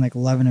say between like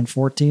 11 and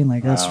 14.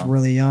 Like that's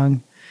really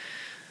young.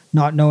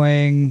 Not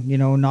knowing, you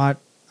know,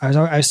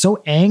 I was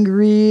so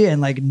angry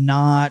and like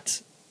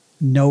not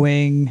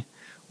knowing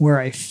where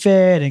I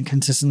fit, and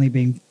consistently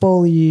being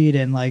bullied,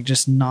 and like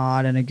just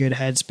not in a good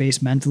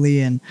headspace mentally.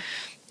 And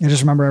I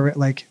just remember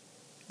like,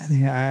 I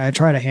think I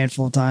tried a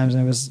handful of times,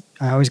 and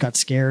I always got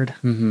scared.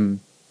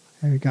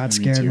 I got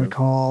scared and would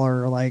call,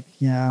 or like,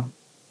 yeah.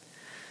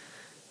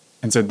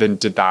 And so then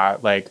did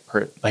that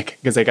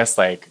because I guess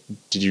like,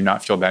 did you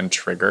not feel then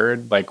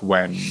triggered like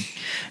when?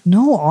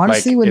 No,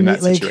 honestly, like, when in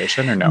that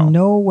situation, or no?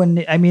 No,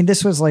 I mean,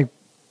 this was like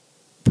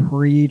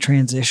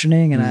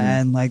pre-transitioning,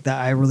 and like that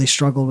I really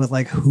struggled with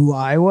like who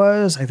I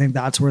was. I think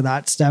that's where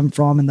that stemmed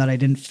from, and that I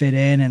didn't fit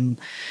in, and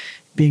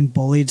being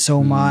bullied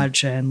so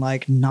much, and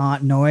like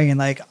not knowing, and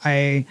like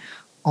I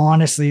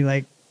honestly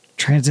like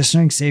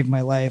transitioning saved my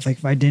life. Like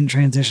if I didn't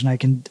transition, I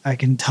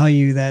can tell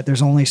you that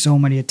there's only so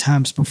many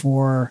attempts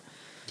before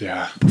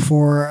I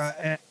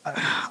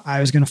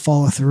was going to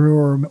follow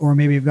through, or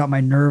maybe I've got my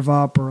nerve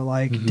up, or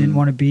like didn't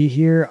want to be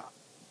here.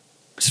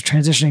 So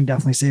transitioning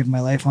definitely saved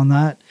my life on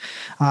that.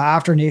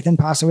 After Nathan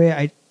passed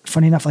away,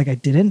 funny enough, like I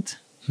didn't.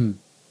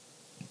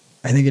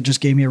 I think it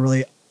just gave me a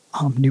really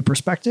new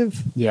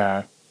perspective.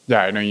 Yeah.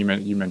 Yeah. I know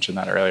you mentioned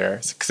that earlier,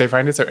 because I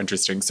find it so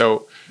interesting.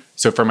 So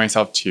for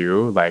myself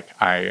too, like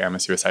I am a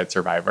suicide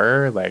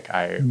survivor. Like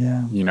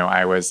you know,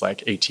 I was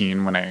like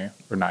 18 I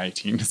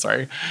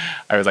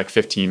was like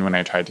 15 when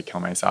I tried to kill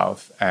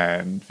myself,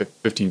 and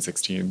 15,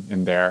 16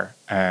 in there.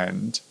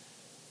 And,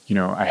 you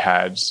know, I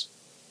had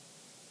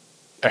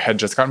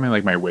just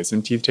gotten my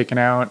wisdom teeth taken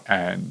out,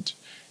 and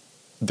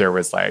there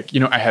was like, you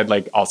know, I had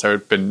like also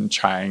been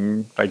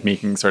trying, like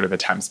making sort of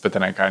attempts, but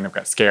then I kind of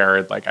got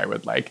scared. Like I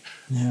would like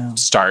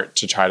start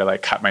to try to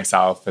like cut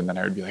myself, and then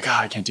I would be like, oh,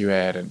 I can't do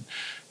it, and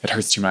it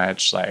hurts too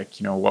much. Like,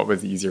 you know, what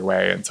was the easier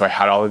way? And so I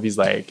had all of these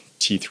like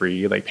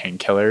T3 like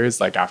painkillers,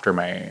 like after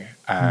my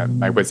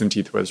my wisdom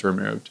teeth was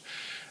removed.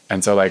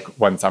 And so like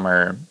one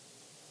summer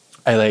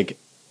I like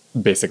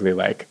basically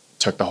like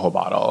took the whole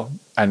bottle,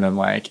 and then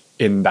like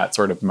in that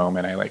sort of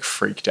moment I like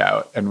freaked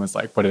out and was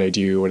like, what did I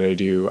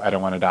do? I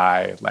don't want to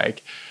die.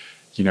 Like,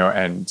 you know,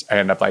 and I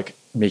ended up like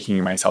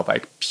making myself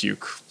like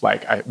puke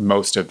like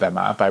most of them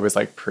up. I was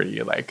like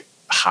pretty like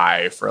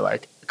high for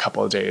like a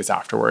couple of days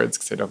afterwards,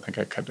 because I don't think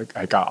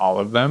I got all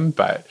of them,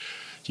 but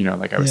you know,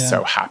 like I was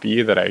so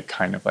happy that I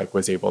kind of like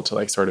was able to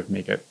like sort of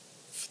make it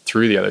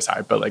through the other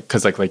side. But like,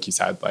 cause like you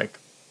said, like,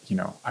 you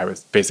know, I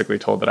was basically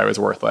told that I was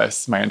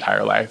worthless my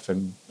entire life,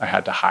 and I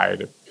had to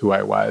hide who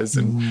I was.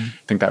 And I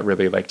think that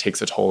really like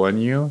takes a toll on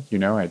you, you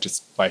know,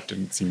 life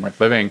didn't seem worth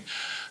living.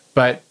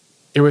 But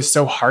it was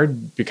so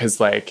hard because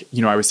like,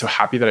 you know, I was so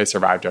happy that I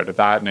survived out of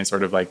that, and I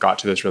sort of like got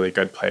to this really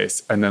good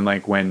place. And then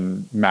like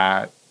when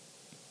Matt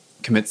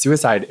commits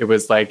suicide, it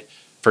was like,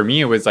 for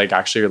me, it was like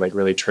actually like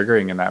really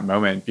triggering in that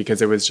moment,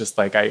 because it was just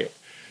like,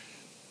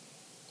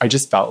 I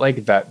just felt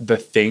like that the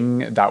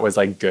thing that was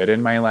like good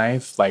in my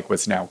life, like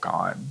was now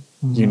gone,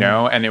 you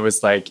know? And it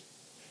was like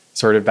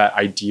sort of that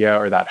idea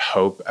or that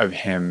hope of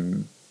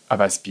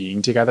us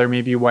being together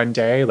maybe one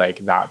day, like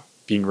that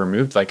being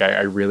removed. Like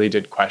I really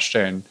did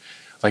question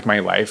like my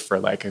life for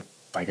like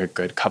a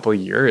good couple of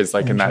years,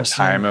 like in that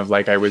time of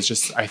like, I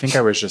think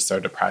I was just so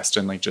depressed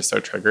and like just so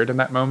triggered in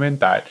that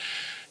moment that,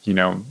 you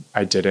know,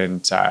 I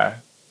didn't, I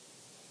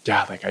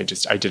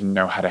didn't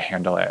know how to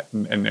handle it.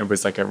 And it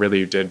was like, it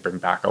really did bring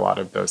back a lot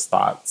of those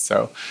thoughts.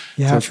 So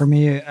for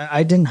me,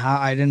 I didn't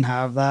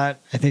have that.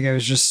 I think I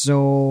was just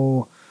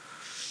so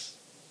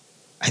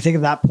I think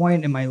at that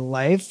point in my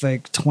life,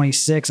 like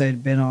 26, I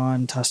had been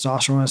on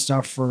testosterone and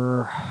stuff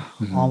for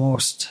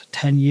almost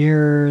 10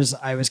 years.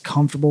 I was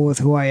comfortable with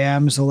who I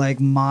am. So like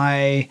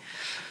my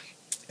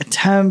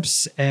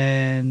attempts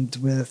and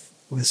with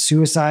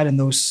suicide and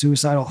those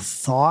suicidal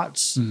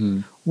thoughts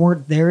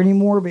weren't there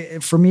anymore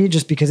for me,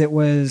 just because it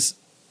was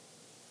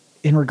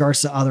in regards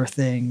to other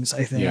things,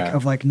 I think,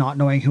 of like not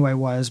knowing who I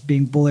was,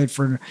 being bullied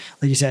for,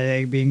 like you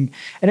said, and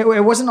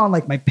it wasn't on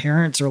like my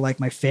parents or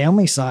like my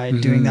family side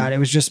doing that. It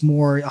was just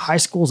more high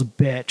school's a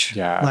bitch.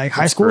 Yeah. Like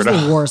high school's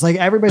the worst. Like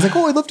everybody's like,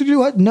 oh, I'd love to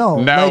do it. No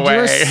like way.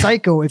 You're a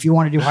psycho if you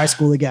want to do high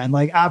school again.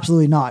 Like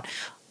absolutely not.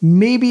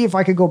 Maybe if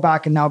I could go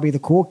back and now be the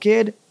cool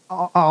kid,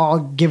 I'll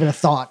give it a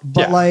thought.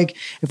 But like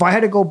if I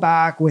had to go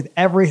back with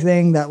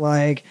everything that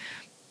like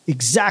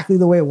exactly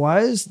the way it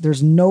was,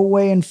 there's no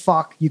way in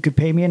fuck you could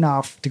pay me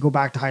enough to go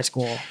back to high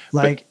school.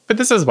 Like, but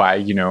this is why,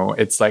 you know,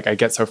 it's like I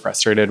get so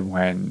frustrated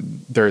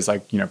when there's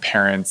like, you know,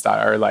 parents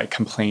that are like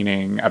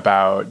complaining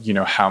about, you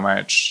know, how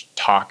much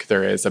talk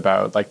there is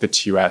about like the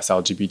TOS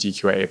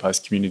LGBTQIA plus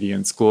community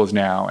in schools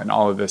now and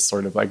all of this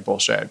sort of like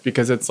bullshit,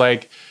 because it's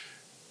like,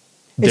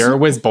 there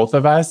was both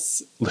of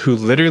us who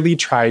literally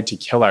tried to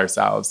kill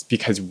ourselves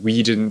because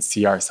we didn't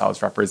see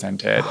ourselves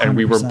represented 100%. And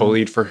we were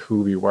bullied for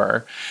who we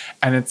were.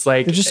 And it's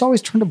like... They just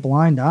always turned a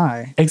blind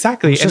eye.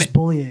 Exactly. It's just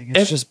bullying.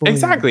 It's just bullying.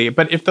 Exactly.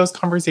 But if those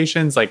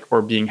conversations like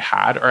were being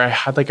had, or I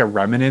had like a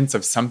remnants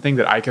of something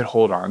that I could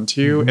hold on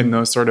to in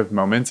those sort of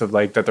moments of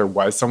like that there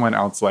was someone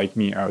else like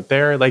me out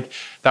there, like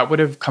that would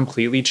have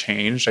completely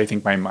changed, I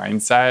think, my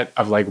mindset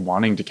of like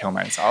wanting to kill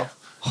myself.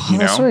 You know?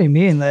 That's what I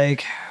mean.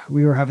 Like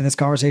we were having this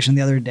conversation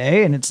the other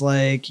day, and it's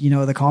like, you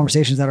know, the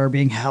conversations that are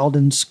being held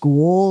in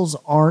schools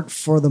aren't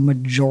for the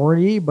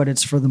majority, but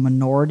it's for the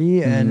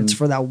minority. And it's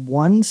for that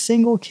one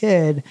single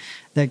kid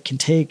that can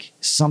take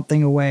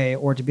something away,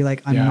 or to be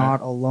like, I'm not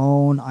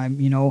alone.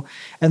 I'm, you know,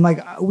 and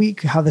like we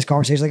have this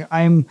conversation. Like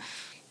I'm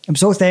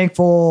so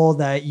thankful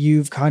that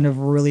you've kind of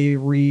really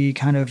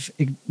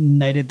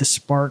ignited the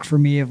spark for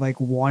me of like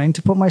wanting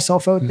to put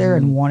myself out there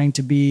and wanting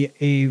to be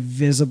a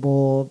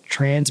visible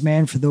trans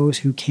man for those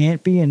who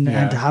can't be, and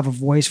to have a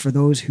voice for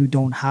those who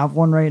don't have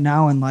one right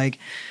now. And like,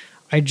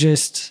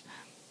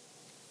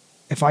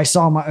 if I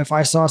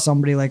saw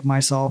somebody like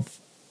myself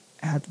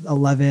at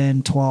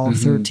 11, 12,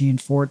 13,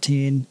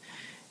 14,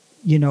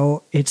 you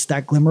know, it's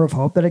that glimmer of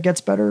hope that it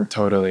gets better.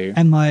 Totally.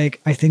 And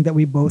like, I think that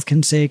we both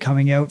can say,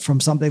 coming out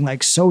from something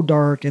like so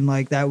dark, and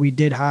like that we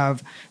did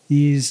have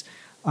these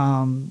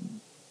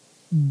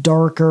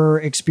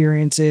darker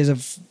experiences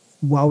of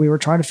while we were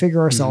trying to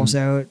figure ourselves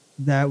out,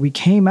 that we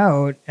came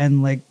out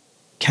and like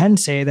can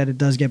say that it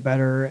does get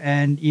better.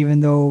 And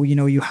even though, you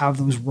know, you have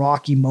those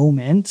rocky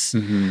moments,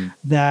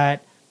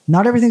 that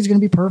not everything's going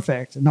to be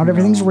perfect. Not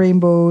everything's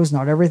rainbows.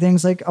 Not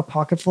everything's like a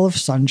pocket full of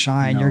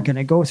sunshine. You're going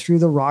to go through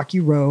the rocky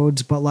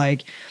roads, but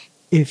like,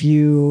 if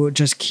you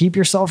just keep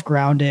yourself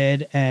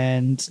grounded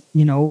and,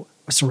 you know,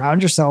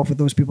 surround yourself with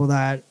those people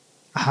that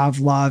have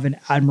love and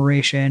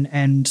admiration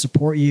and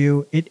support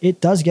you,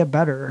 it does get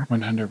better.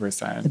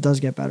 100%. It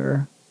does get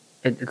better.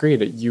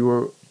 Agreed.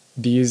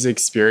 These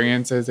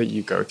experiences that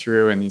you go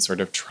through and these sort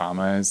of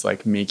traumas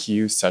like make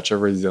you such a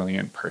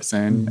resilient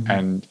person.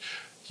 And,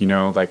 you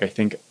know, like I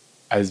think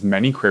as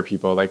many queer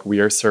people, like we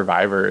are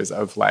survivors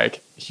of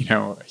like, you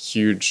know,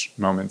 huge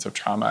moments of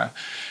trauma.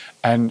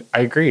 And I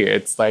agree.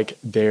 It's like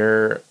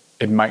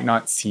it might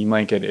not seem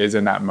like it is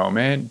in that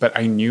moment, but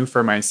I knew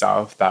for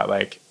myself that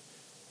like,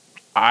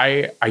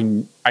 I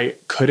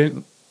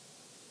couldn't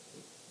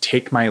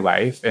take my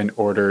life in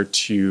order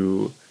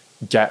to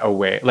get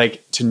away,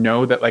 like to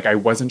know that like I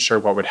wasn't sure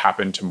what would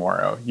happen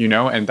tomorrow, you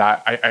know, and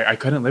that I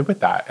couldn't live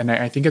with that. And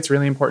I think it's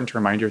really important to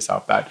remind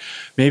yourself that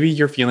maybe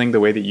you're feeling the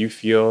way that you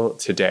feel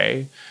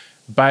today,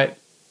 but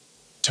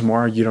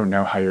tomorrow you don't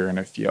know how you're going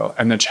to feel.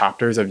 And the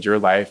chapters of your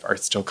life are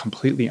still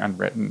completely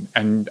unwritten.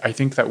 And I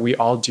think that we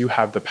all do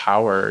have the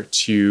power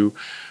to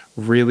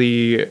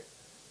really,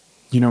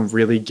 you know,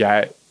 really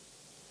get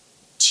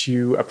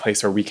to a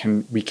place where we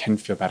can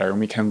feel better and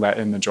we can let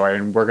in the joy,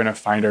 and we're going to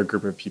find our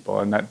group of people,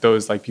 and that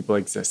those like people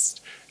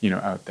exist, you know,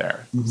 out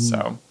there.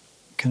 So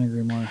Couldn't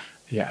agree more.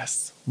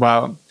 Yes.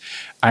 Well,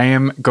 I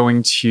am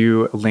going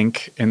to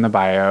link in the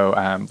bio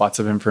lots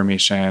of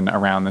information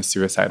around the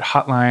suicide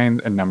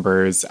hotline and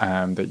numbers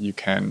that you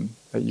can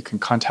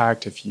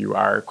contact if you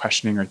are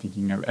questioning or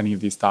thinking of any of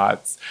these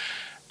thoughts.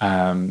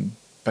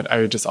 But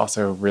I would just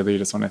also really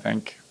just want to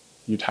thank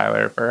you,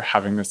 Tyler, for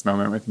having this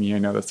moment with me. I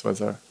know this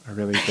was a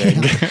really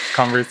big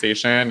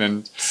conversation,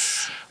 and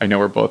I know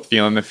we're both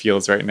feeling the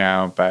feels right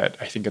now, but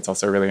I think it's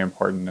also really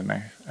important.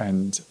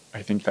 And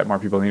I think that more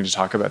people need to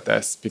talk about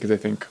this, because I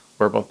think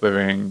we're both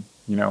living,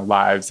 you know,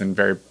 lives in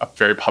a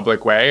very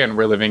public way, and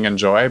we're living in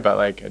joy, but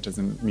like, it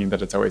doesn't mean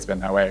that it's always been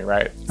that way.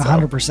 Right.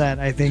 100%.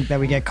 I think that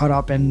we get caught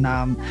up in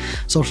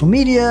social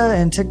media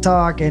and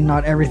TikTok, and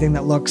not everything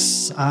that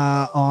looks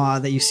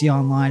that you see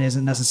online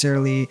isn't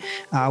necessarily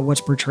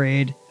what's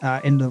portrayed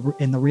in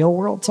the real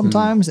world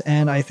sometimes.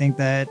 And I think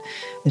that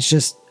it's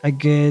just a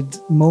good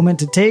moment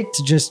to take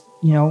to just,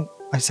 you know,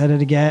 I said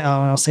it again, and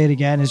I'll say it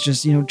again, is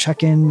just,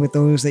 check in with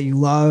those that you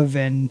love.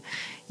 And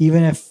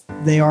even if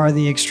they are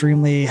the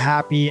extremely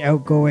happy,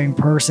 outgoing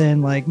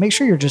person, like make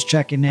sure you're just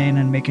checking in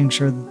and making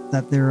sure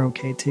that they're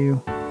okay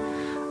too.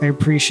 I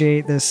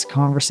appreciate this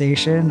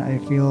conversation. I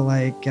feel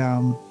like it's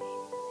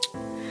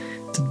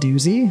a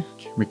doozy.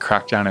 We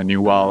cracked down a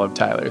new wall of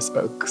Tyler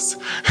Spokes.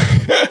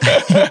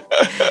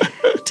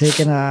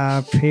 Taking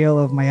a peel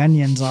of my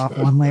onions off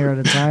one layer at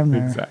a time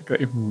there.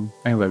 Exactly.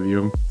 I love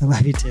you. I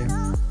love you too.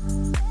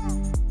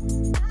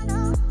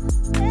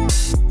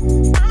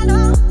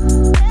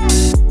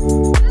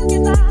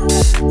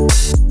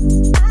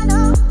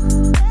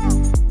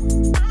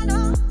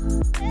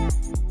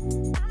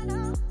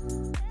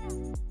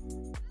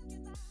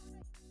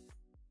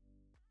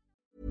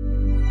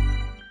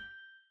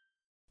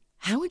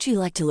 How would you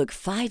like to look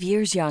 5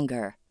 years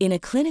younger? In a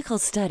clinical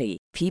study,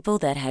 people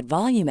that had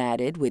volume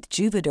added with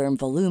Juvederm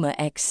Voluma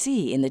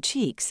XC in the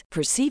cheeks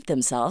perceived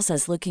themselves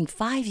as looking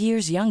 5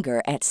 years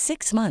younger at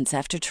 6 months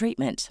after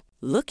treatment.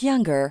 Look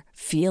younger,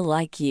 feel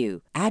like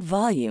you. Add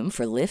volume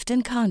for lift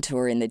and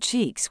contour in the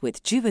cheeks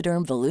with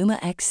Juvederm Voluma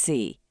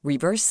XC.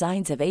 Reverse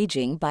signs of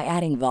aging by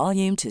adding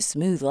volume to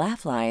smooth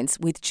laugh lines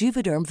with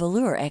Juvederm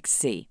Volure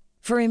XC.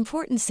 For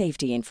important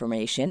safety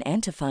information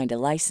and to find a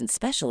licensed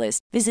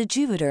specialist, visit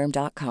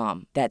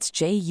Juvederm.com. That's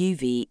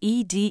JUVEDERM.com.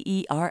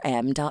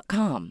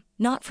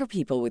 Not for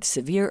people with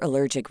severe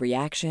allergic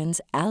reactions,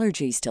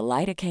 allergies to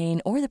lidocaine,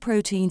 or the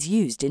proteins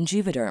used in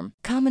Juvederm.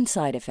 Common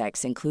side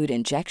effects include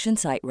injection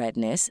site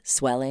redness,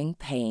 swelling,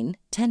 pain,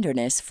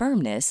 tenderness,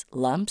 firmness,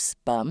 lumps,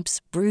 bumps,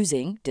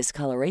 bruising,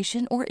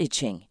 discoloration, or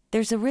itching.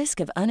 There's a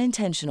risk of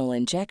unintentional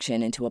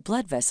injection into a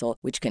blood vessel,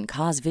 which can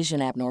cause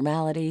vision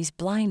abnormalities,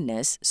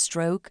 blindness,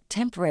 stroke,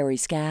 temporary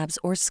scabs,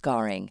 or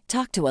scarring.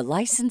 Talk to a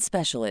licensed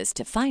specialist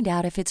to find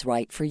out if it's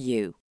right for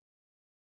you.